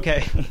meta.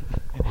 Okay,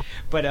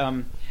 but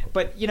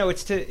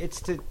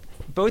it's to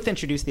both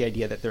introduce the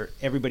idea that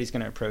everybody's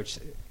going to approach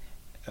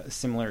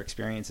similar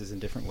experiences in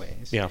different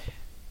ways. Yeah.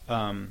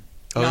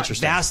 Not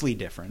vastly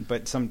different,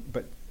 but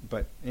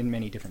in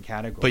many different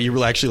categories. But you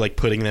were actually like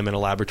putting them in a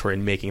laboratory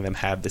and making them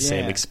have the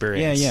same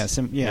experience.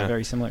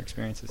 Very similar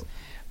experiences.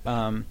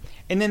 And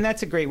then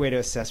that's a great way to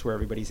assess where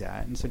everybody's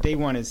at. And so day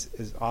one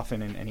is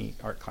often in any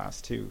art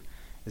class too,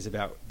 is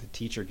about the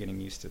teacher getting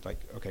used to, like,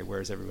 okay,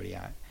 where is everybody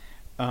at?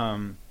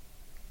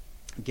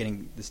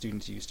 Getting the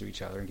students used to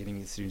each other and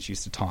getting the students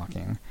used to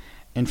talking.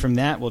 And from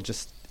that, we'll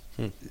just,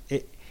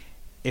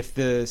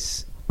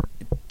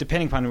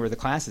 depending upon where the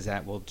class is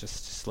at, we'll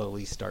just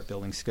slowly start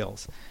building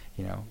skills,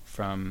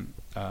 from,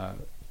 we'll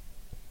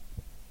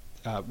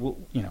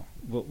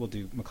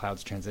do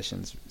McLeod's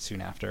transitions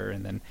soon after,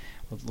 and then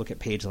we'll look at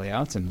page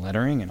layouts and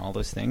lettering and all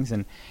those things,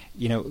 and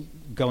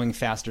going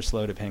fast or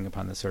slow depending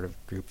upon the sort of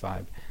group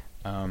vibe.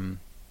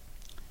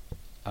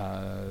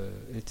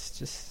 It's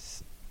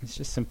just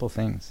simple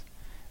things.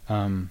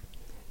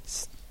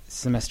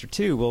 Semester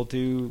 2, we'll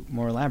do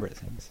more elaborate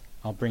things.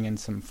 I'll bring in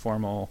some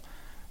formal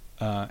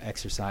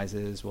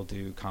exercises. We'll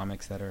do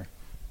comics that are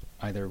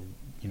either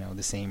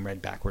the same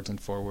read backwards and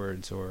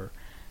forwards, or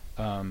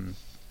kind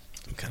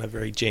of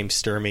very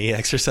James Sturmy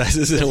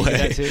exercises in a way.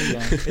 That too,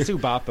 yeah. It's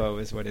Ubapo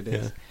is what it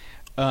is.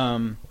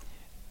 Yeah.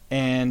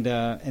 And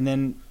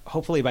then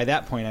hopefully by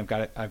that point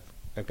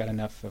I've got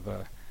enough of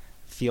a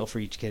feel for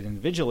each kid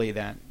individually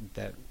that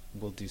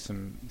we'll do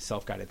some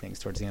self-guided things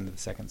towards the end of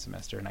the second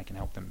semester, and I can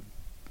help them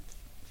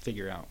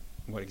figure out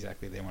what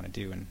exactly they want to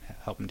do and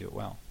help them do it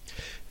well.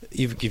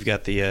 You've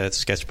got the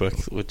sketchbook,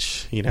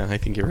 which I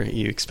think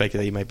you expected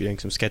that you might be doing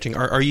some sketching.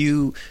 Are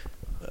you,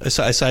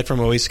 aside from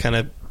always kind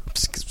of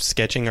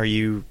sketching, are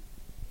you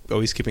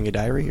always keeping a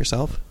diary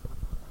yourself?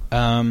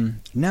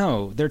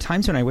 No, there are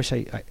times when I wish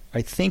I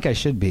think I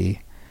should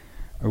be,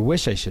 or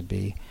wish I should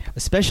be,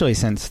 especially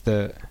since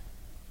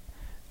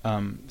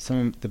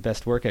some of the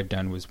best work I've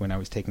done was when I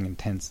was taking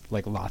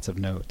lots of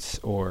notes,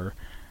 or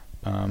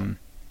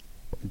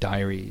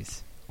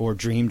diaries, or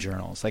dream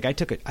journals. Like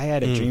I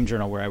had a dream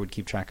journal where I would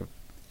keep track of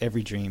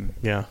every dream.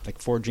 Yeah. Like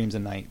 4 dreams a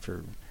night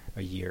for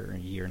a year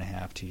and a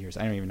half, 2 years.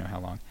 I don't even know how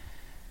long.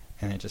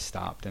 And it just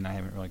stopped, and I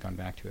haven't really gone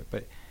back to it.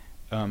 But,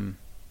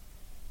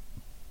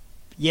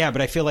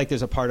 but I feel like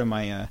there's a part of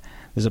my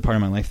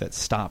life that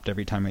stopped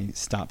every time I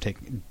stopped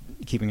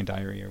keeping a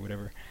diary or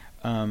whatever.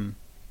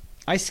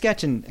 I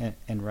sketch and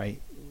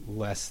write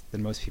less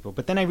than most people,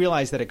 but then I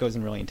realize that it goes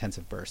in really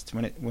intensive bursts.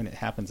 When it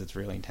happens, it's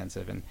really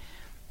intensive,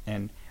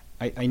 and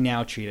I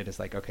now treat it as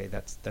like, okay,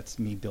 that's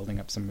me building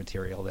up some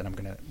material that I'm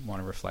going to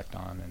want to reflect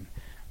on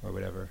or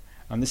whatever.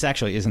 This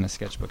actually isn't a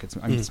sketchbook.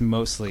 It's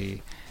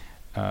mostly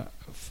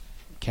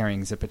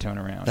carrying Zipatone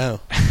around. Oh,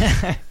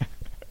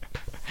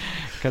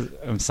 because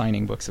I'm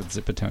signing books with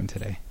Zipatone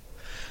today.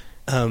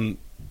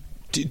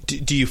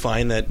 Do you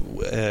find that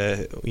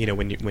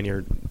when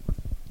you're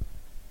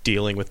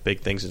dealing with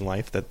big things in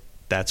life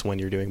that's when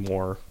you're doing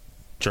more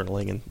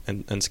journaling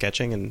and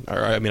sketching,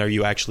 are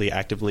you actually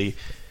actively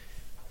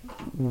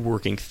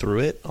working through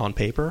it on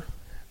paper?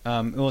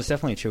 Well, it's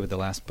definitely true with the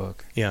last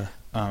book. Yeah.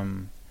 I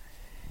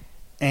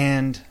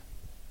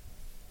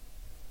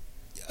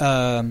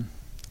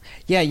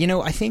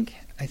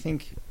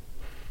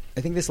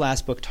think this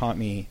last book taught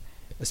me,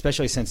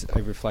 especially since I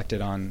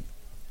reflected on.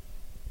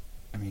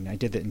 I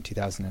did that in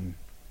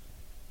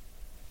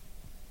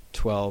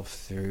 2012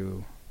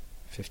 through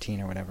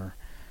 15 or whatever.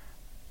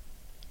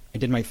 I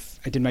did my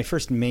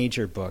first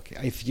major book,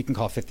 if you can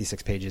call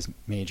 56 pages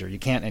major. You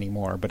can't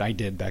anymore, but I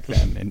did back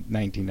then in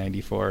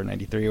 1994,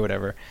 93 or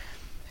whatever.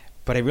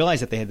 But I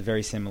realized that they had a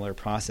very similar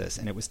process,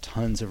 and it was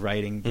tons of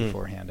writing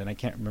beforehand. And I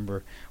can't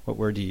remember what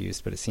word you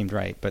used, but it seemed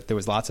right. But there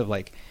was lots of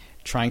like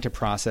trying to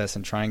process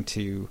and trying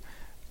to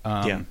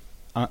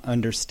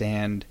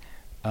understand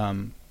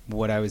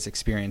what I was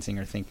experiencing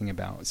or thinking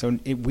about. So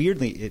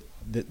the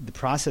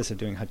process of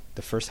doing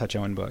the first Hutch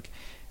Owen book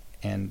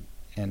and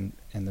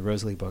the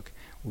Rosalie book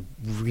were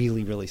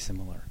really, really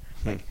similar.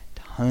 Like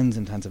tons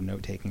and tons of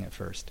note taking at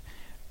first.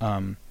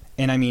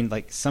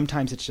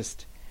 Sometimes it's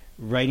just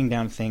writing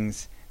down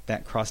things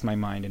that crossed my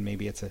mind, and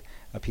maybe it's a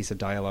piece of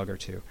dialogue or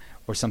two,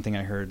 or something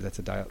I heard that's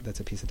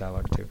a piece of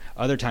dialogue or two.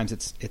 Other times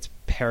it's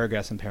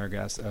paragraphs and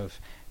paragraphs of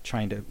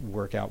trying to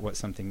work out what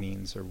something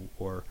means,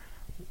 or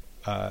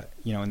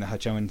in the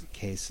Hutch Owen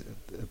case,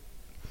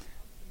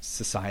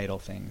 societal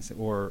things,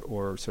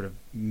 or sort of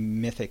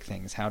mythic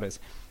things. How does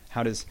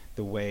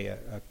the way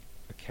a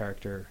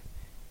character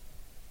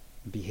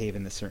behave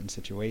in this certain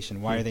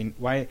situation? Why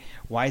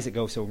does it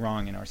go so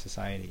wrong in our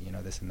society?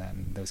 This and that,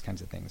 and those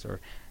kinds of things,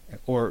 or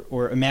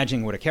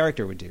imagining what a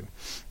character would do.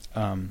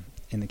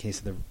 In the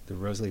case of the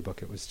Rosalie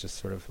book, it was just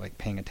sort of like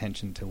paying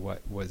attention to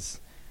what was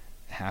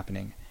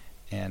happening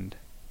and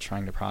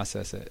trying to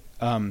process it.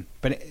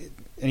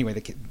 Anyway,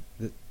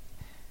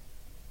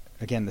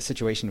 the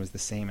situation was the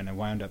same, and I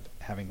wound up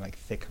having like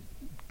thick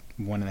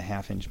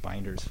 1.5-inch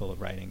binders full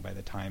of writing by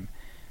the time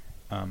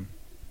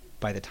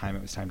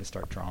it was time to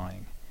start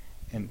drawing.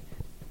 And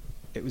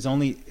it was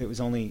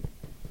only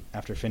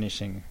after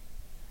finishing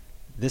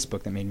this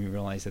book that made me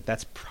realize that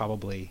that's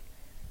probably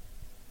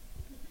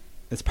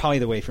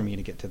the way for me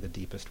to get to the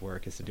deepest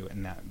work, is to do it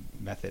in that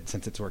method,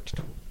 since it's worked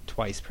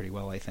twice pretty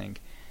well, I think,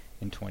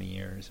 in 20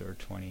 years, or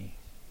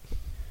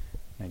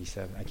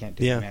 97. I can't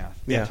do the math.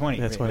 Yeah, 20,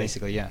 that's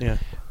basically, yeah. Yeah.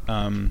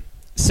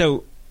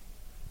 So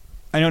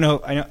I don't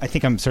know. I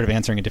think I'm sort of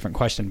answering a different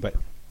question, but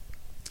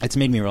it's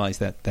made me realize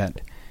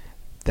that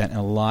in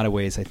a lot of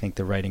ways, I think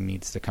the writing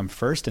needs to come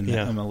first, and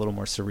that I'm a little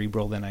more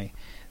cerebral than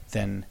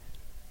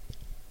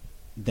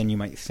you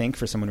might think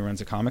for someone who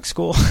runs a comic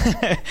school.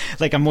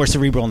 Like I'm more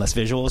cerebral and less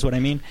visual is what I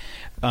mean.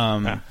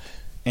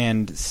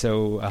 And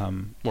so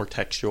more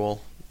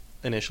textual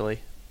initially.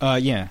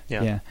 Yeah.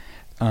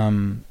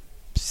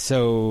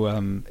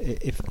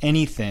 If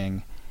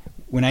anything,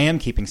 when I am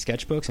keeping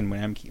sketchbooks,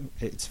 and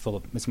it's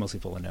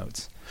mostly full of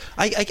notes.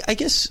 I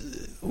guess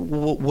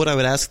what I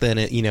would ask then,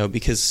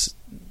 because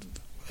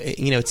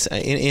it's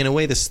in a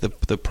way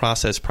the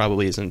process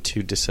probably isn't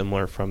too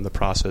dissimilar from the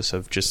process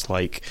of just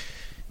like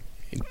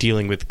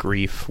dealing with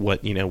grief.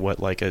 What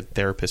like a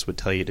therapist would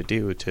tell you to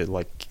do,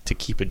 to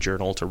keep a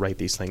journal, to write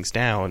these things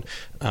down.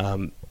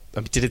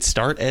 Did it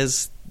start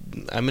as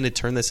I'm going to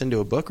turn this into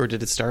a book, or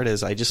did it start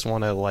as I just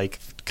want to like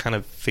kind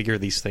of figure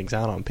these things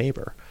out on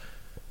paper?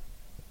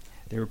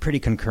 They were pretty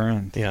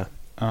concurrent. Yeah.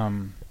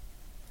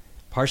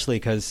 Partially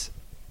because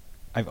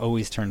I've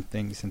always turned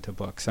things into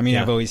books.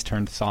 I've always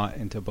turned thought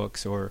into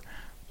books, or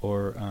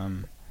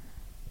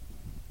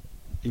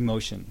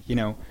emotion.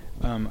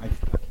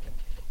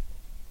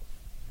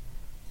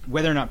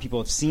 Whether or not people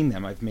have seen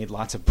them, I've made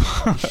lots of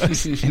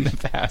books in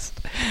the past,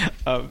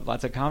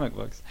 lots of comic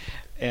books,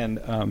 and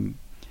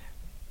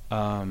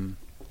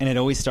it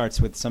always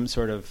starts with some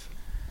sort of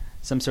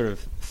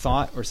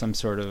thought or some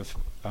sort of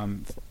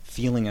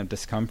feeling of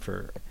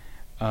discomfort,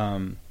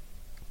 and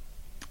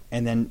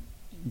then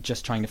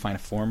just trying to find a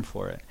form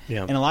for it.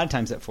 Yeah. And a lot of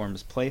times that form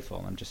is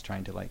playful. I'm just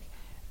trying to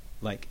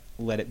like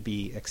let it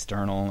be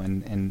external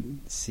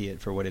and see it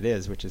for what it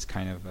is, which is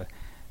kind of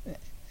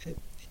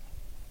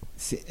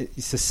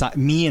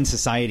me and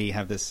society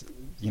have this,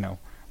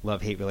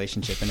 love-hate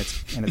relationship, and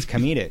it's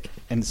comedic,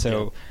 and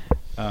so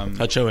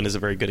Hachowen is a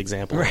very good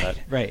example of that.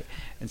 Right,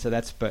 and so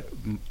that's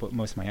what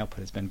most of my output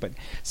has been. But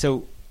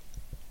so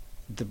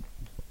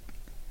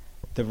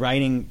the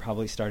writing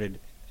probably started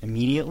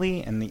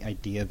immediately, and the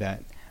idea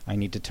that I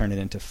need to turn it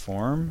into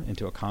form,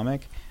 into a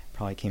comic,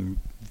 probably came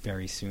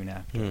very soon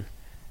after,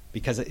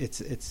 because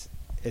it's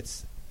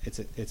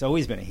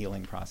always been a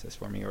healing process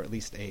for me, or at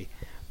least a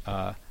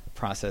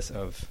process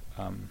of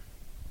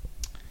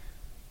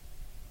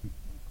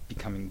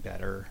becoming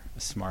better,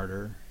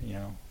 smarter,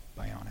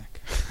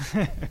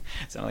 bionic.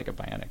 Sound like a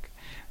bionic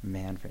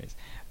man phrase.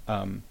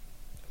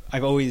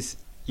 I've always,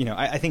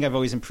 I think I've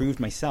always improved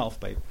myself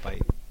by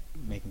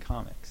making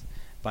comics,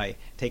 by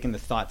taking the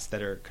thoughts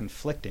that are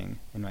conflicting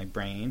in my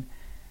brain,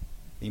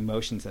 the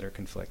emotions that are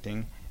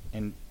conflicting,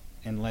 and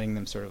letting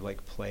them sort of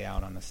like play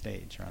out on the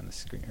stage or on the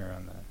screen or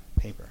on the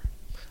paper.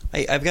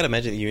 I've got to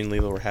imagine that you and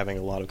Leela were having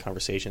a lot of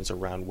conversations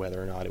around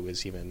whether or not it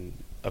was even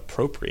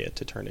appropriate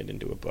to turn it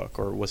into a book,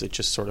 or was it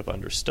just sort of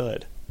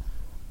understood?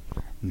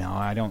 No,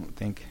 I don't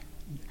think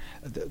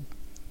the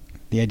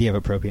idea of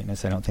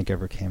appropriateness, I don't think,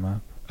 ever came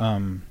up.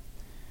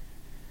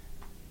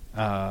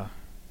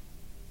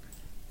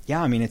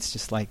 Yeah, I mean, it's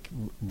just like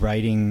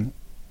writing.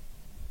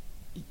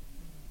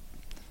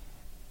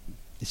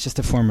 It's just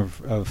a form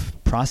of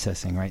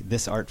processing, right?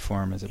 This art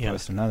form as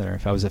opposed to another.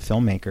 If I was a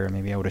filmmaker,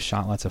 maybe I would have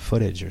shot lots of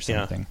footage or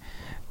something.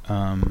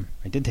 I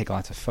did take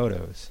lots of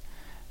photos.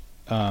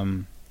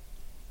 And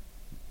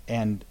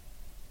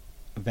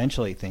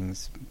eventually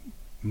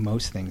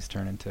most things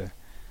turn into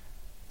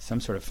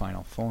some sort of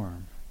final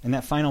form. And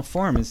that final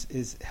form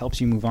is helps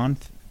you move on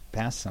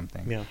past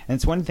something. Yeah. And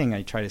it's one thing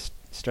I try to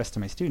stress to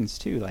my students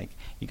too, like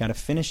you got to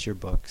finish your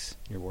books,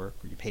 your work,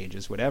 or your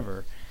pages,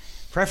 whatever,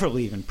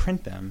 preferably even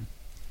print them.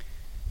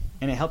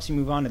 And it helps you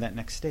move on to that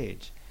next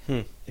stage.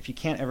 If you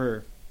can't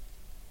ever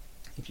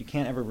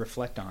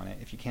reflect on it,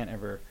 if you can't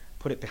ever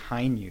put it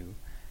behind you,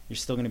 you're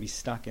still going to be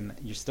stuck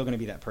you're still going to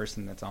be that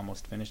person that's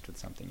almost finished with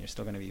something. You're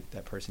still going to be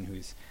that person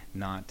who's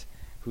not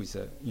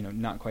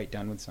quite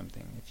done with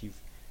something. If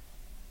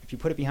you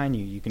put it behind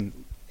you, you can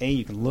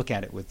look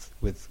at it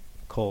with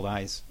cold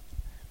eyes,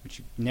 which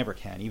you never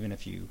can, even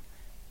if you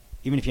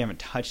haven't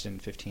touched it in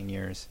 15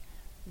 years.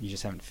 You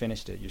just haven't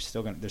finished it.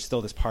 There's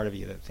still this part of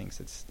you that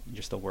thinks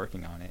you're still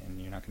working on it,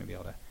 and you're not going to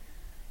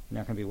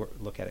be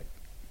look at it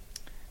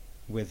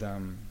with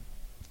a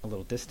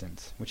little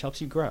distance, which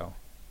helps you grow.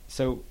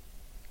 So,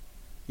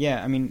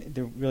 yeah, I mean,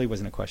 there really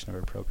wasn't a question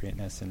of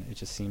appropriateness, and it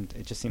just seemed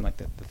like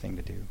the thing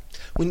to do.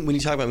 When you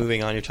talk about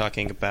moving on, you're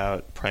talking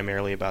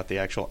primarily about the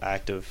actual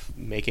act of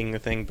making the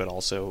thing, but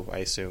also, I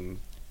assume,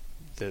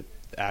 the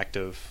act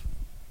of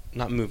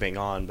not moving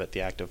on, but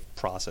the act of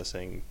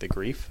processing the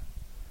grief.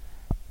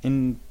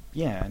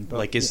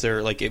 Like, is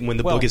there when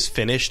the book is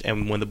finished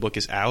and when the book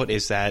is out,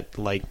 is that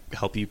like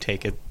help you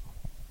take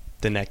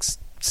the next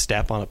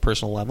step on a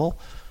personal level?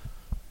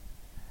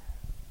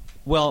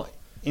 Well,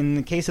 in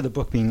the case of the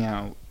book being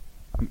out,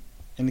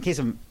 in the case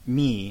of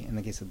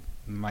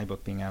my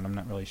book being out, I'm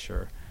not really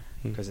sure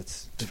because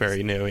it's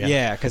very new.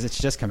 Yeah, because it's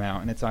just come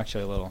out and it's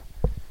actually a little,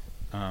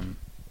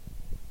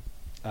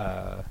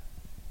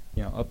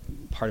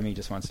 part of me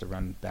just wants to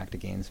run back to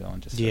Gainesville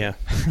and just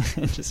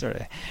just sort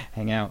of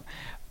hang out.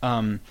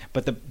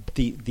 But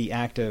the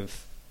act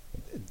of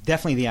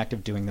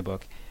doing the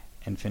book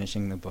and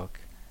finishing the book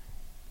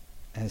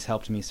has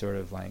helped me sort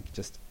of like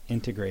just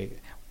integrate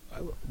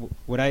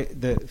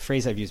the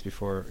phrase I've used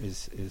before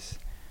is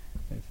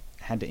I've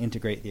had to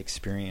integrate the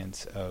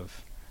experience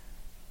of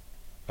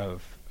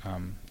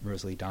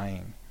Rosalie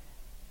dying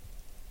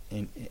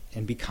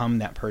and become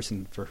that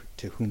person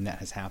to whom that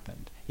has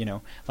happened.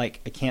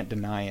 Like I can't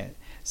deny it.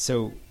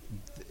 So,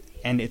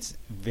 and it's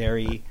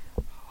very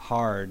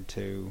hard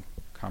to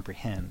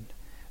comprehend.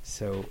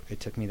 So it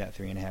took me that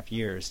 3.5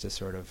 years to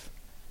sort of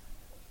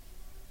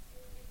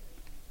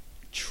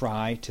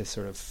try to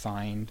sort of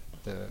find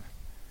the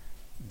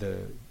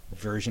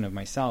version of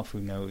myself who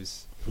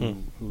knows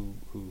who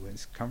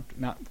is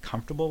not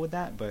comfortable with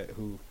that, but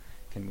who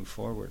can move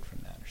forward from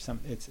that or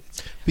something.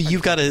 But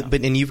you've got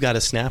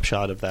a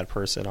snapshot of that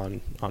person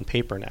on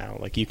paper now.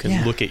 Like you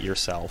can look at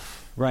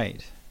yourself,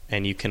 right,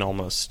 and you can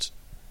almost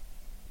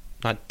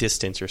not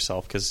distance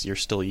yourself because you're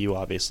still you,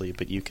 obviously,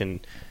 but you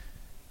can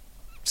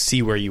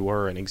see where you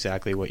were and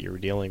exactly what you were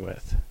dealing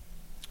with.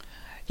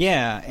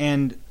 Yeah,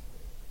 and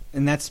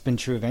that's been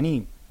true of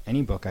any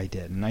book I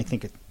did, and I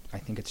think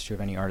it's true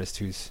of any artist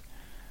who's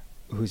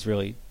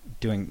really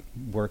doing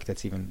work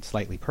that's even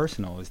slightly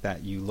personal. Is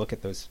that you look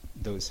at those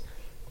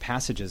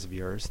passages of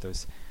yours,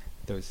 those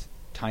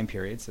time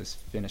periods, those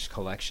finished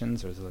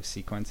collections, or those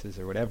sequences,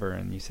 or whatever,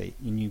 and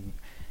you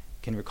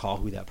can recall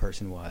who that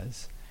person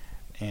was.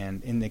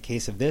 And in the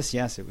case of this,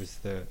 yes, it was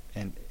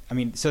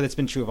so that's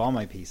been true of all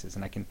my pieces,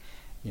 and I can,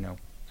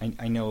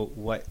 I know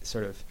what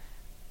sort of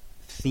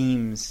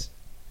themes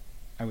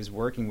I was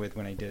working with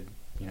when I did,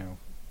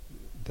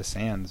 The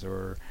Sands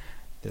or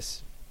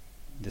this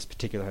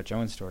particular Hutch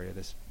Owens story or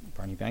this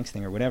Barney Banks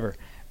thing or whatever.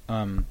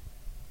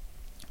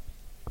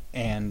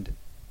 And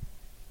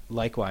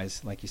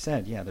likewise, like you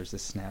said, there's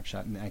this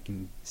snapshot, and I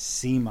can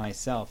see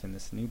myself in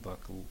this new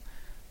book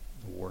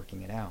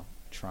working it out,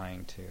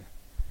 trying to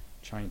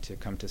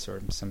come to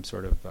some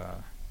sort of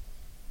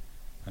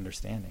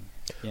understanding.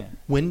 Yeah.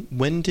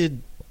 When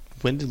did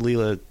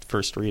Leela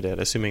first read it?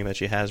 Assuming that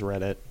she has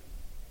read it.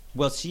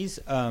 Well, she's.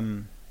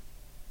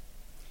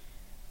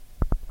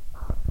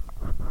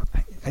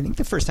 I think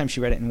the first time she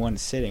read it in one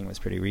sitting was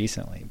pretty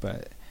recently,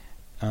 but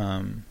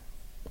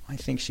I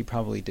think she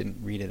probably didn't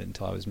read it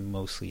until I was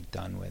mostly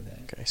done with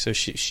it. Okay, so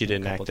she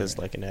didn't act as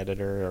like an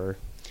editor, or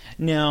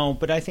no,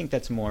 but I think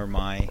that's more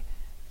my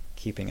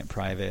keeping it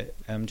private.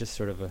 I'm just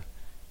sort of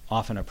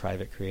often a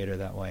private creator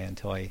that way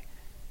until I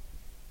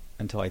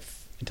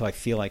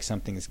feel like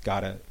something's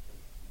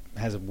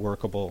has a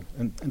workable,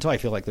 until I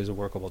feel like there's a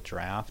workable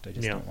draft. I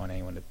just don't want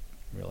anyone to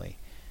really,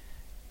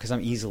 because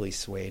I'm easily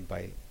swayed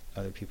by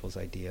other people's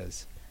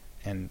ideas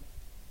and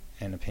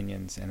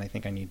opinions, and I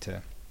think I need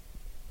to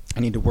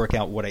work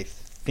out what I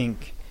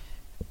think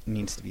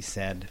needs to be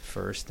said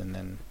first, and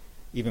then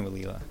even with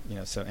Leela,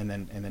 so and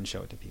then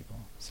show it to people.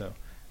 So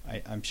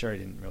I'm sure I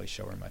didn't really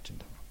show her much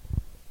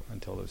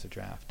until there was a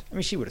draft. I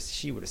mean, she would have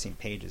seen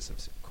pages,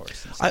 of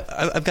course.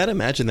 I've got to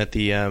imagine that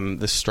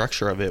the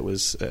structure of it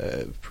was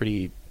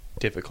pretty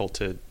difficult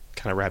to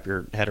kind of wrap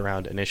your head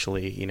around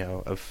initially.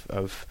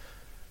 Of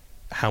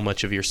how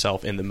much of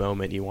yourself in the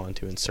moment you want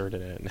to insert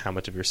in it, and how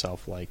much of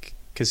yourself, like,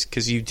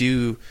 because you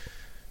do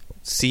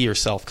see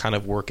yourself kind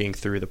of working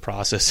through the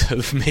process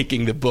of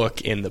making the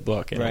book in the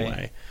book in a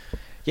way.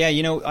 Yeah,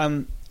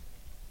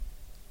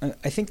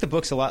 I think the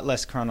book's a lot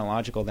less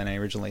chronological than I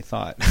originally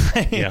thought.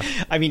 Yeah.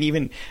 I mean,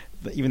 even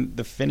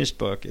the finished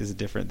book is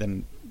different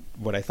than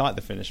what I thought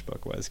the finished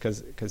book was,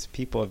 because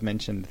people have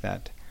mentioned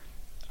that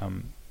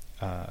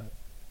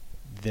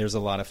there's a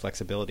lot of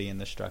flexibility in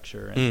the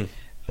structure and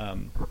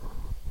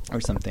or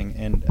something,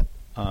 and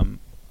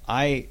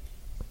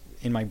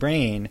in my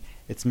brain,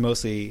 it's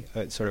mostly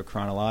sort of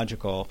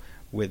chronological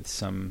with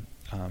some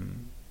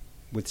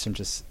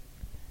just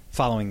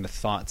following the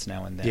thoughts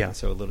now and then. Yeah.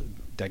 So a little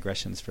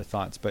digressions for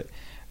thoughts, but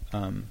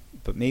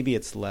maybe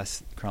it's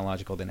less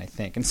chronological than I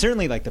think. And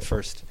certainly, like the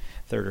first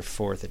third or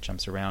fourth, it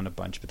jumps around a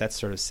bunch, but that's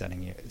sort of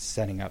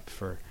setting up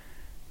for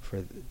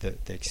the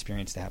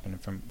experience to happen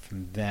from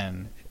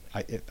then.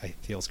 It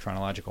feels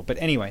chronological, but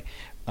anyway,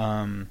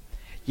 from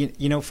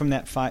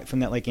that like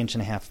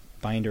 1.5-inch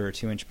binder or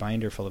 2-inch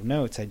binder full of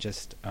notes, I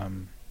just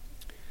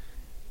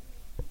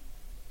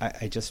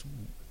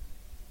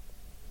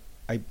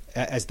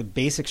as the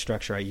basic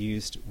structure, I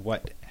used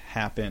what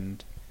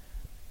happened,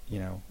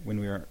 when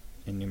we were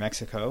in New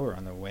Mexico or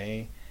on the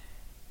way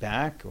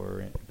back,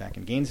 or back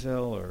in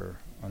Gainesville, or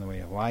on the way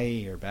to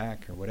Hawaii or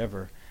back or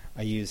whatever.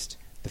 I used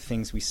the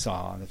things we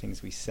saw, the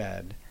things we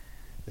said,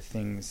 the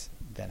things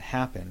that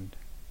happened,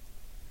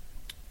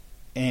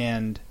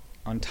 and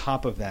on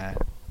top of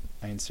that,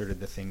 I inserted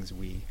the things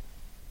we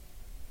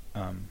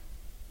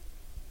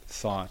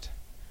thought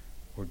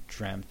or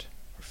dreamt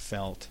or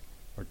felt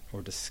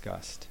or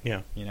discussed.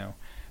 Yeah.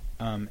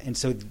 And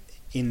so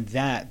in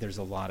that, there's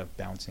a lot of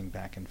bouncing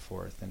back and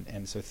forth,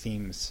 and so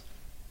themes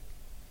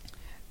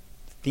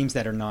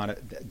that are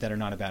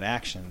not about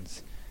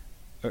actions,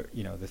 or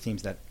the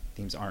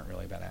themes aren't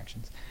really about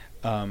actions.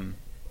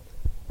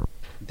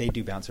 They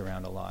do bounce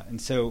around a lot, and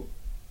so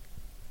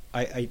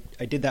I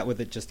did that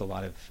with just a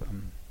lot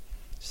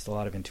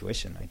of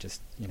intuition. I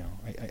just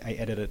I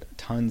edited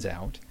tons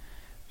out,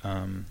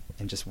 and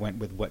just went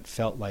with what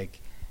felt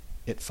like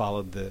it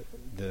followed the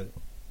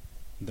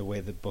way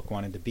the book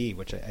wanted to be,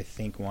 which I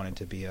think wanted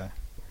to be a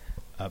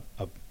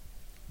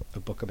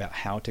book about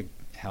how to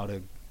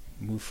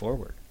move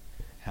forward,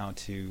 how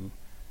to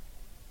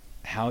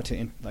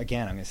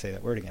again, I'm going to say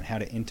that word again, how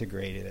to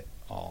integrate it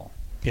all.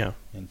 Yeah.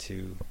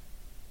 Into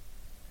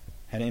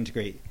how to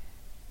integrate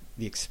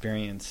the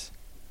experience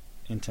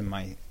into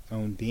my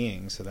own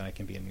being, so that I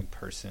can be a new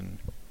person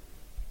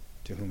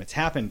to whom it's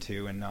happened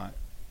to, and not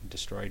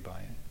destroyed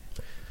by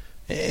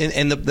it.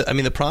 And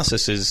the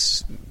process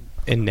is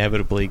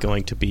inevitably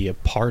going to be a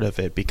part of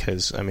it,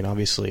 because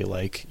obviously,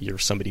 like, you're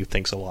somebody who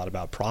thinks a lot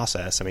about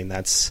process.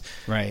 That's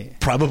right.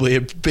 Probably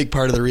a big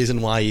part of the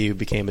reason why you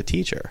became a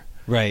teacher.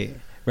 Right.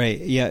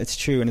 Yeah, it's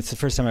true, and it's the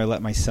first time I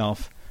let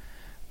myself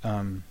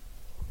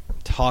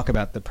talk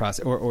about the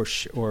process,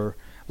 or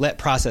let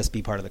process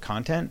be part of the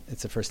content.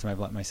 It's the first time I've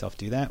let myself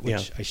do that,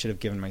 which I should have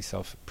given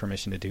myself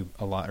permission to do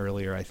a lot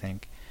earlier, I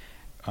think,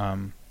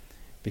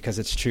 because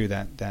it's true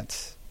that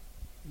that's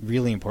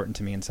really important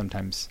to me, and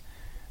sometimes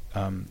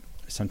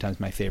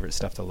my favorite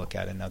stuff to look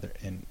at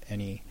in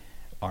any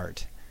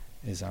art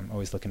is I'm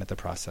always looking at the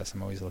process.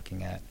 I'm always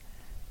looking at,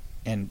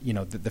 and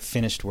the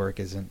finished work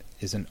is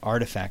an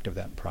artifact of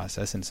that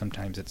process, and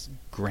sometimes it's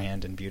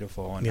grand and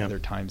beautiful, and other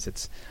times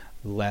it's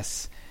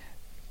less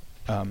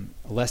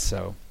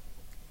so.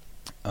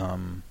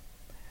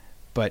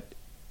 But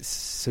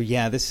so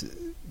this,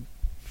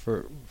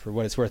 for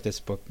what it's worth, this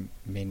book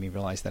made me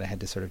realize that I had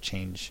to sort of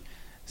change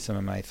some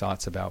of my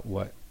thoughts about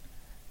what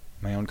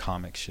my own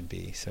comics should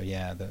be. So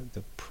yeah,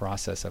 the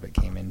process of it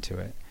came into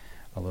it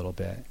a little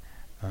bit.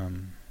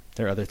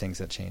 There are other things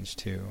that changed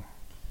too.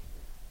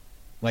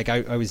 Like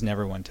I was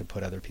never one to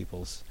put other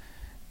people's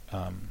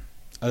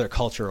other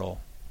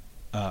cultural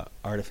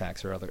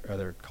artifacts or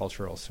other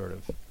cultural sort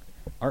of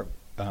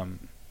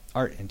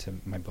art into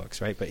my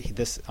books, right? But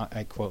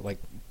I quote like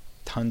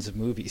tons of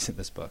movies in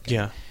this book,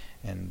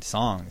 and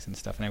songs and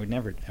stuff, and I would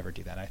never ever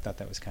do that. I thought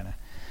that was kind of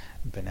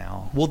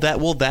banal. Well,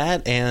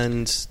 that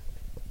and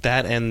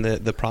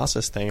the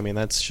process thing. I mean,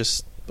 that's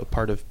just a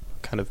part of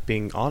kind of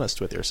being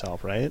honest with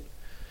yourself, right?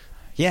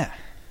 Yeah.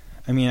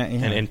 I mean,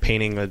 and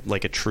painting a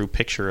true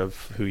picture of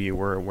who you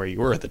were and where you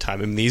were at the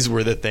time. I mean, these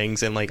were the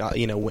things, and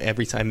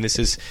every time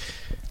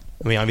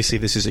obviously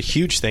this is a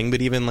huge thing,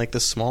 but even like the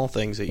small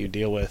things that you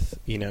deal with,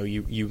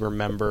 you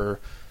remember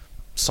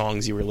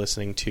songs you were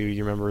listening to,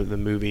 you remember the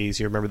movies,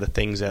 you remember the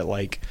things that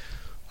like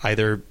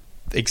either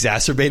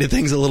exacerbated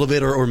things a little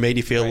bit or made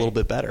you feel a little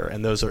bit better,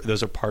 and those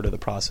are part of the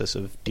process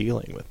of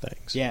dealing with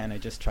things. Yeah, and I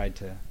just tried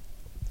to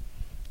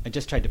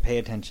pay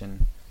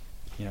attention,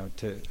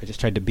 I just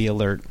tried to be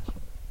alert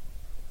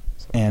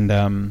and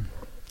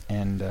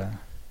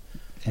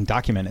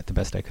document it the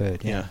best I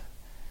could. Yeah.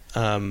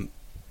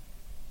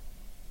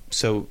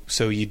 So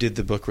you did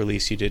the book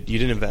release. You did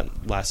an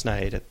event last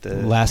night at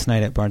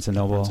Barnes and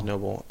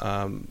Noble.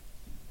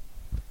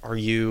 Are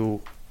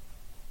you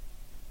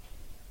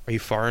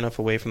far enough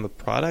away from the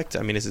product?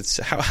 I mean, is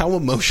it how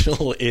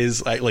emotional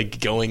is like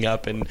going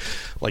up and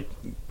like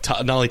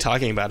not only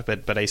talking about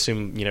it, but I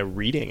assume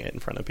reading it in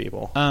front of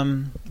people?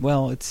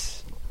 Well,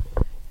 it's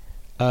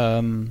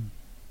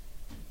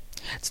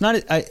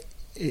not.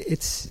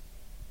 It's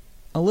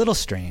a little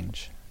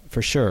strange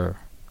for sure.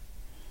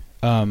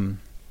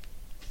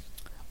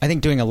 I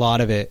think doing a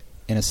lot of it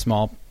in a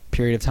small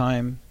period of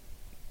time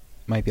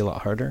might be a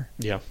lot harder.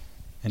 Yeah.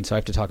 And so I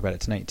have to talk about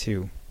it tonight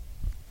too.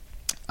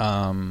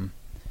 And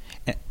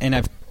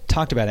I've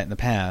talked about it in the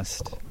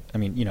past. I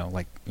mean,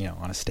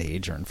 on a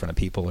stage or in front of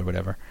people or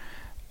whatever.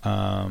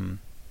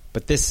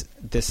 But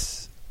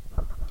this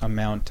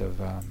amount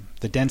of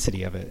the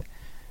density of it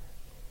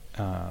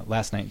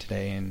last night,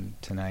 today, and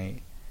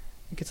tonight,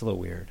 it gets a little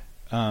weird.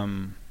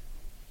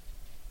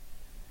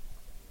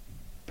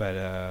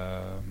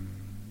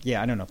 Yeah,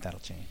 I don't know if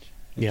that'll change.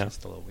 It's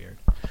just a little weird.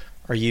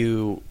 Are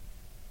you,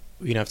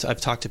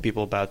 I've talked to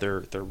people about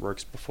their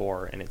works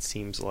before, and it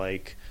seems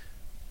like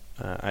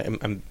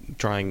I'm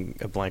drawing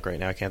a blank right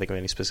now. I can't think of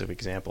any specific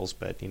examples,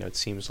 but it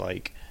seems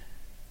like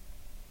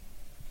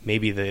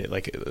maybe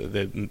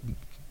the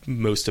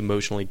most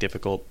emotionally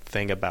difficult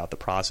thing about the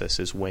process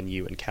is when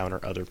you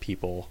encounter other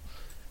people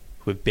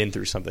who have been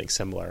through something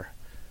similar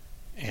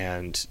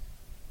and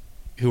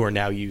who are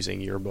now using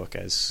your book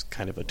as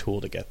kind of a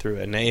tool to get through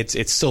it. And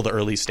it's still the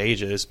early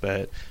stages,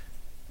 but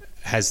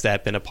has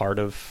that been a part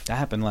of... That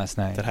happened last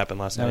night.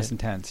 That was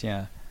intense,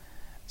 yeah.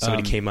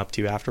 Somebody came up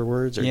to you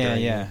afterwards? Or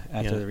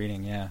after the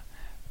reading, yeah.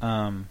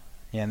 And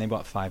they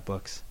bought 5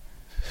 books,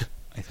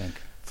 I think.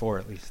 4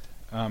 at least.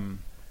 I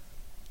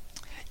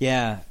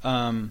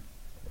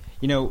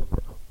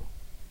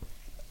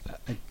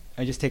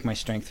just take my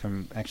strength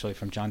from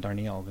John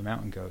Darnielle, the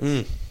Mountain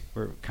Goats.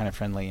 We're kind of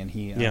friendly, and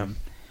he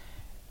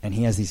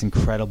has these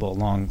incredible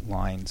long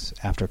lines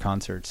after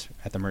concerts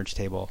at the merch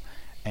table,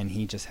 and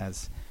he just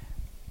has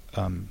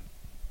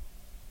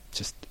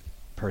just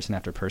person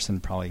after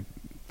person probably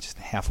just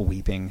half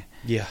weeping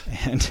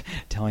and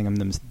telling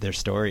them their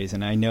stories.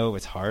 And I know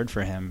it's hard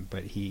for him,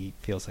 but he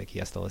feels like he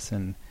has to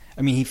listen.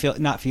 I mean,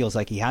 feels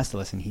like he has to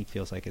listen. He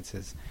feels like it's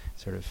his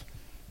sort of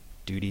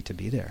duty to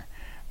be there.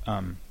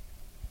 And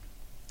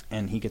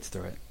he gets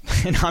through it.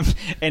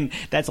 and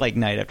that's like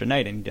night after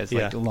night, and he does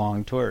like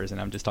long tours, and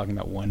I'm just talking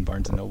about one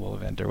Barnes and Noble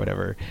event or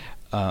whatever.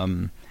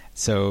 It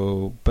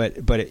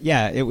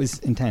was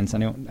intense. I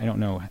don't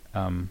know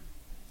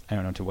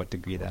to what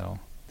degree that'll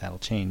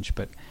change,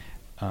 but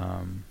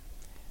I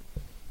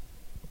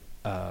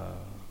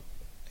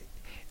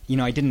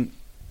didn't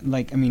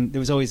there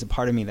was always a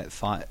part of me that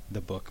thought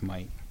the book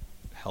might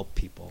help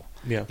people.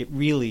 Yeah. I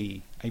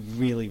really,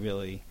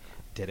 really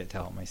did it to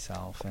help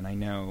myself, and I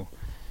know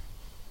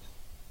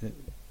it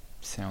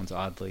sounds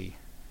oddly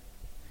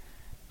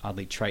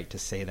trite to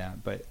say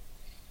that, but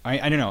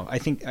I don't know. I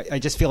think I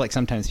just feel like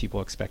sometimes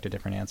people expect a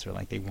different answer.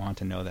 Like they want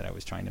to know that I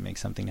was trying to make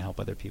something to help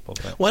other people.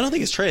 But I don't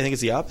think it's trite. I think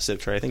it's the opposite of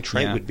trite. I think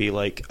trite would be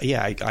like,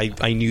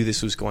 I knew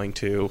this was going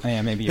to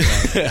maybe you're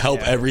right. help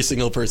every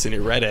single person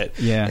who read it.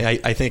 Yeah.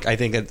 I think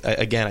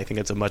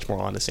it's a much more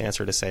honest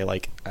answer to say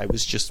like I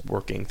was just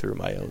working through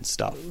my own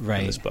stuff in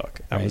this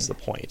book. That was the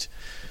point.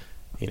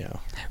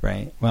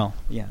 Right. Well,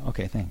 yeah.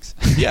 Okay. Thanks.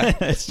 Yeah.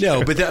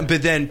 No,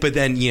 but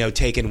then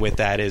taken with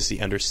that is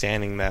the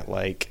understanding that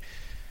like,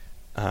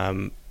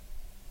 I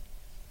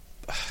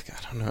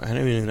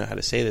don't even know how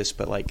to say this,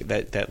 but like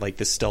that like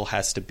this still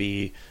has to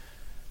be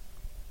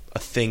a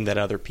thing that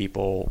other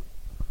people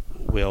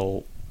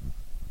will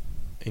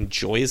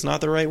enjoy is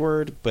not the right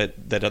word, but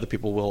that other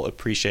people will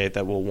appreciate,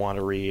 that will want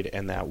to read,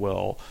 and that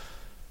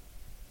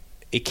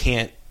it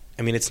can't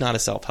I mean, it's not a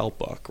self-help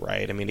book,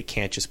 right? I mean, it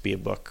can't just be a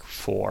book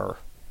for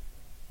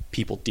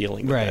people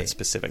dealing with that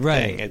specific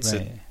thing. It's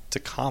a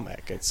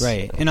comic. It's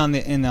right. And on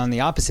the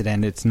opposite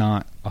end, it's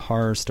not a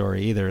horror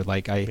story either.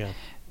 Like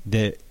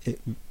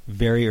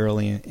very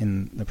early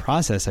in the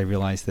process, I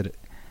realized that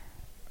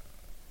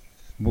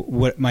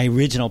what my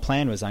original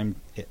plan was, I'm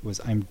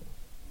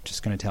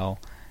just going to tell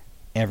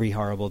every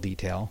horrible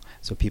detail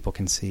so people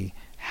can see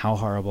how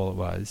horrible it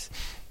was.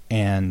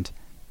 And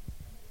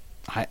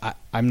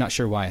I'm not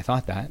sure why I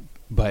thought that,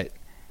 but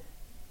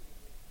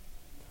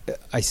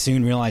I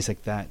soon realized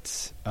like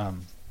that's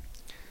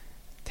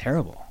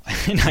terrible.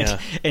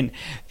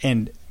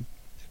 and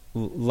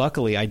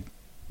luckily I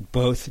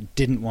both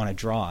didn't want to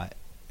draw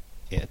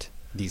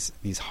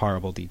these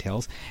horrible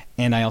details,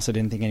 and I also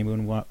didn't think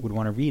anyone would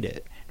want to read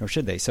it, nor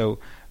should they. So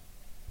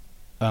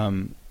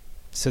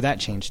that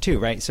changed too,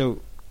 right?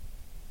 So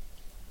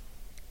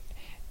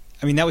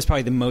I mean, that was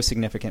probably the most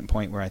significant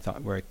point where I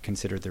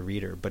considered the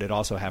reader, but it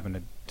also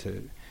happened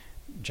to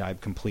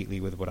jibe completely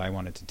with what I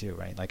wanted to do,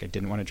 right? Like I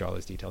didn't want to draw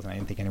those details, and I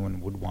didn't think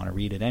anyone would want to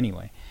read it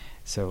anyway.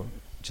 So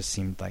it just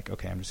seemed like,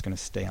 okay, I'm just going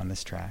to stay on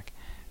this track.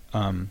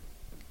 And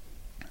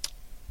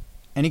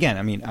again,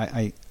 I mean,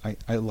 I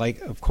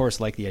of course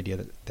like the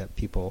idea that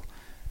people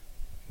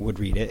would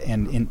read it,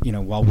 and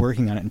while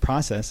working on it in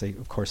process, I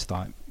of course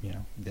thought,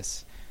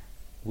 this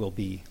will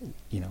be,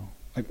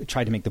 I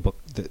tried to make the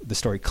book, the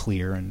story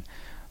clear and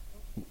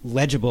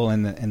legible,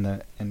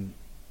 and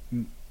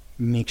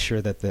make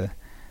sure that the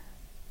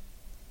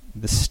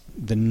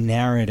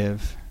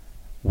narrative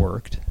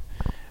worked,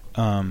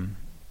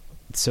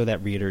 so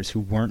that readers who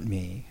weren't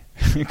me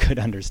could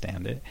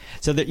understand it.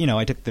 So that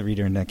I took the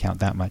reader into account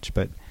that much,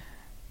 but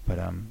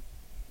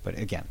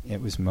again,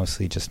 it was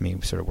mostly just me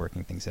sort of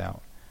working things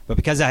out. But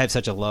because I have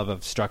such a love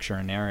of structure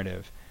and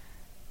narrative,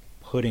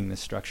 putting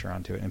this structure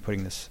onto it and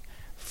putting this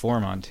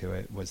form onto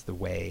it was the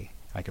way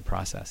I could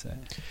process it.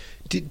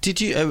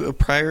 Did you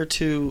prior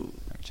to?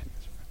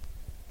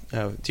 Do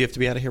you have to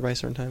be out of here by a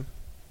certain time?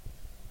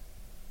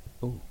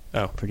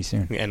 Oh, pretty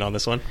soon. And on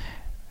this one,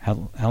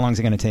 how long is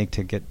it going to take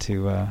to get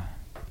to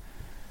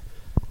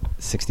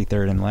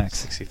 63rd and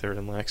Lex? 63rd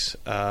and Lex.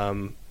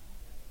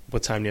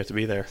 What time do you have to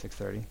be there?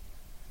 6:30.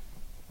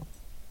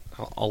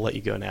 I'll let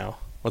you go now.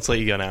 Let's let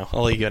you go now.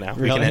 I'll let you go now.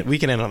 Really? We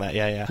can end on that.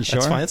 Yeah. You sure?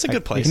 That's fine. That's a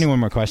good place. We can do one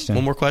more question.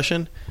 One more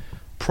question.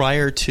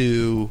 Prior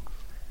to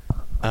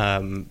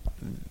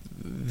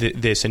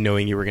this and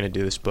knowing you were going to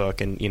do this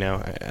book, and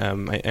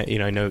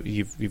I know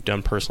you've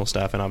done personal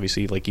stuff, and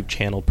obviously like you've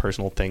channeled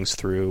personal things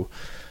through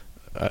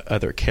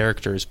other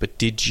characters. But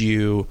did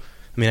you?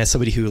 I mean, as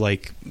somebody who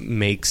like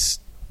makes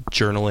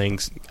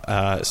journaling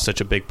such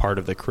a big part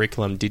of the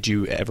curriculum, did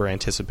you ever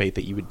anticipate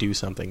that you would do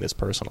something this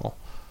personal?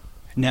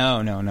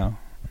 No,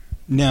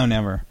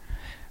 never.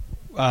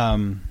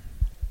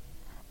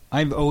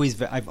 I've always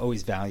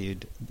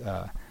valued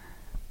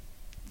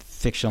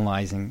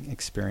fictionalizing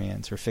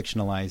experience or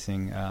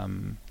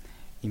fictionalizing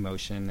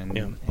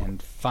emotion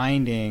and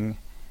finding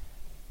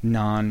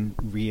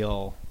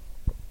non-real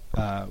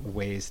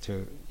ways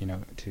to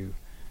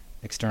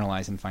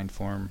externalize and find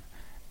form,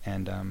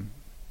 and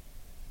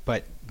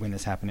but when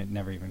this happened, it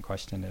never even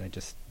questioned it. I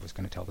just was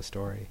going to tell the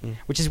story,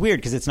 which is weird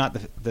because it's not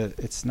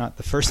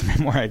the first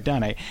memoir I've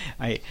done.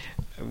 I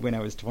when I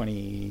was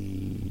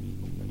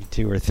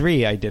 22 or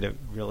 3, I did a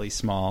really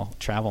small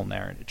travel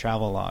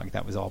log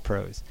that was all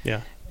prose.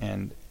 Yeah,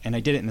 and I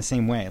did it in the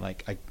same way.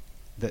 Like I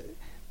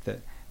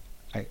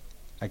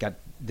got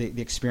the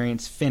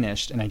experience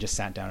finished, and I just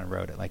sat down and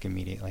wrote it like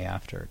immediately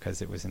after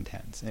because it was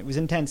intense. It was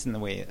intense in the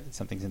way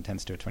something's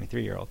intense to a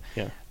 23-year-old.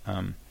 Yeah.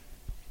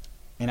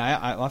 And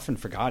I often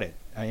forgot it.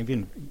 I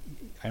don't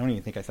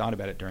even think I thought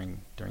about it during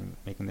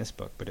making this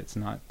book. But it's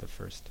not the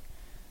first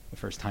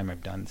time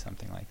I've done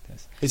something like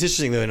this. It's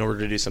interesting though. In order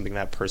to do something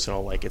that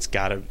personal, like it's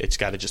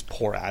gotta just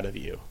pour out of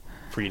you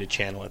for you to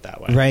channel it that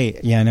way. Right.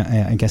 Yeah. No,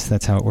 I guess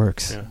that's how it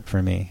works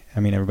for me. I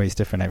mean, everybody's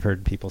different. I've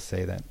heard people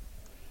say that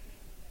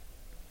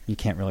you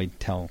can't really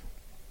tell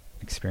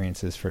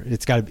experiences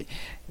it's got to be.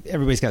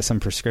 Everybody's got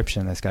some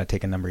prescription that's got to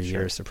take a number of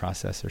years to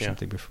process or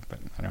something. Before, but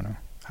I don't know.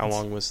 How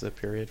long was the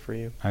period for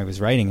you? I was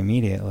writing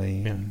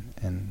immediately,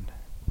 and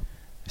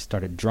I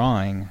started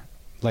drawing,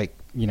 like,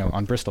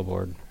 on Bristol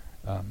board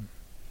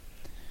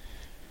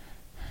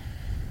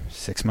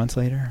 6 months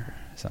later,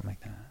 something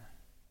like that.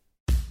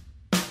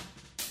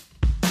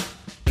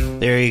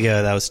 There you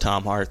go. That was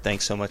Tom Hart.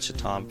 Thanks so much to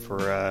Tom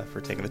for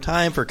taking the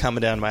time, for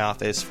coming down to my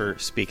office, for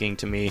speaking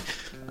to me.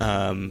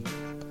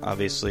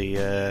 Obviously,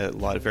 a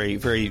lot of very,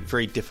 very,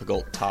 very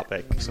difficult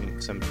topics,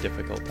 some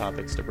difficult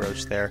topics to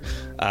broach there.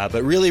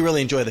 But really,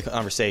 really enjoyed the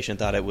conversation.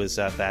 Thought it was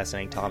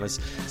fascinating. Tom is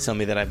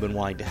somebody that I've been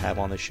wanting to have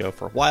on the show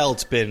for a while.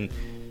 It's been,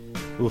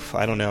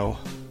 I don't know,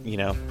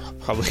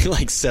 probably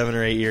like 7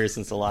 or 8 years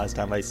since the last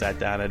time I sat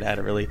down and had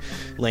a really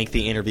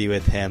lengthy interview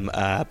with him.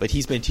 But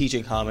he's been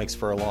teaching comics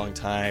for a long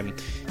time.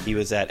 He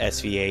was at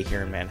SVA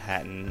here in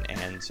Manhattan,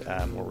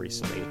 and more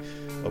recently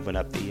opened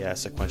up the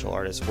Sequential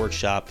Artist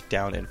Workshop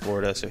down in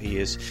Florida. So he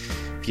is,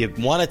 if you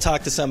want to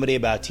talk to somebody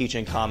about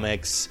teaching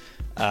comics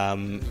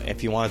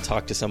If you want to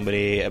talk to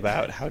somebody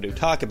about how to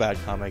talk about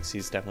comics,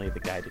 he's definitely the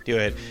guy to do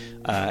it.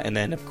 And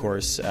then, of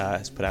course,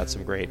 has put out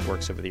some great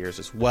works over the years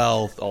as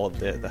well. All of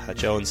the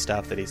Hutch Owens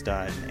stuff that he's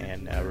done,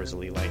 and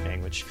Rosalie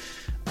Lightning, which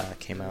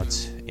came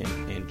out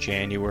in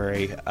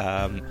January.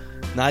 Not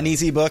an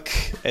easy book,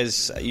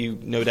 as you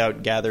no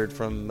doubt gathered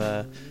from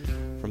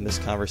this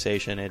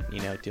conversation.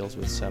 It deals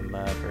with some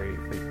very,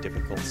 very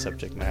difficult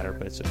subject matter,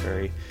 but it's a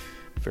very,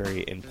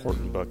 very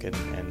important book and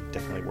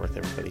definitely worth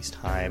everybody's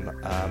time.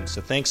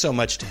 So thanks so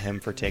much to him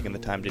for taking the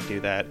time to do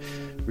that.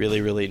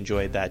 Really, really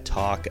enjoyed that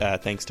talk.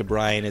 Thanks to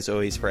Brian, as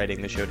always, for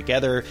editing the show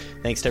together.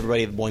 Thanks to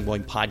everybody at the Boing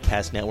Boing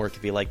Podcast Network.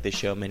 If you like this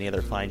show, many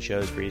other fine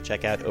shows for you to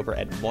check out over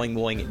at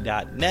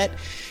boingboing.net.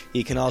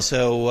 You can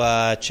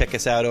also check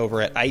us out over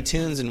at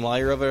iTunes, and while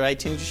you're over at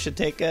iTunes, you should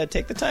take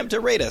the time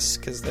to rate us,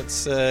 because that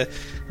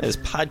is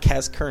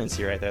podcast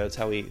currency right there. That's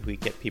how we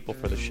get people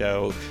for the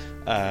show.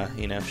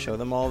 Show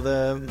them all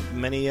the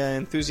many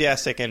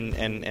enthusiastic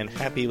and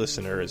happy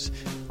listeners,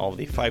 all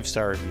the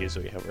 5-star reviews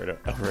that we have over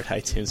at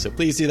iTunes. So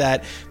please do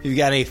that. If you've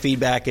got any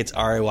feedback, it's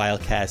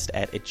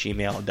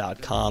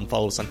RIYLcast@gmail.com.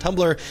 Follow us on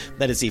Tumblr.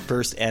 That is the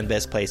first and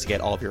best place to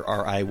get all of your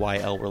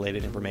RIYL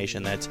related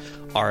information. That's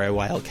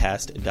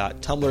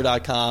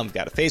RIYLcast.tumblr.com. We've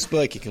got a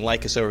Facebook. You can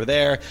like us over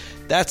there.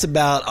 That's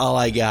about all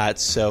I got.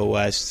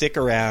 So stick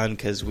around,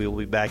 because we will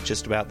be back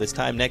just about this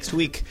time next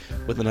week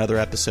with another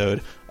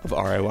episode of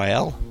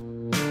RIYL.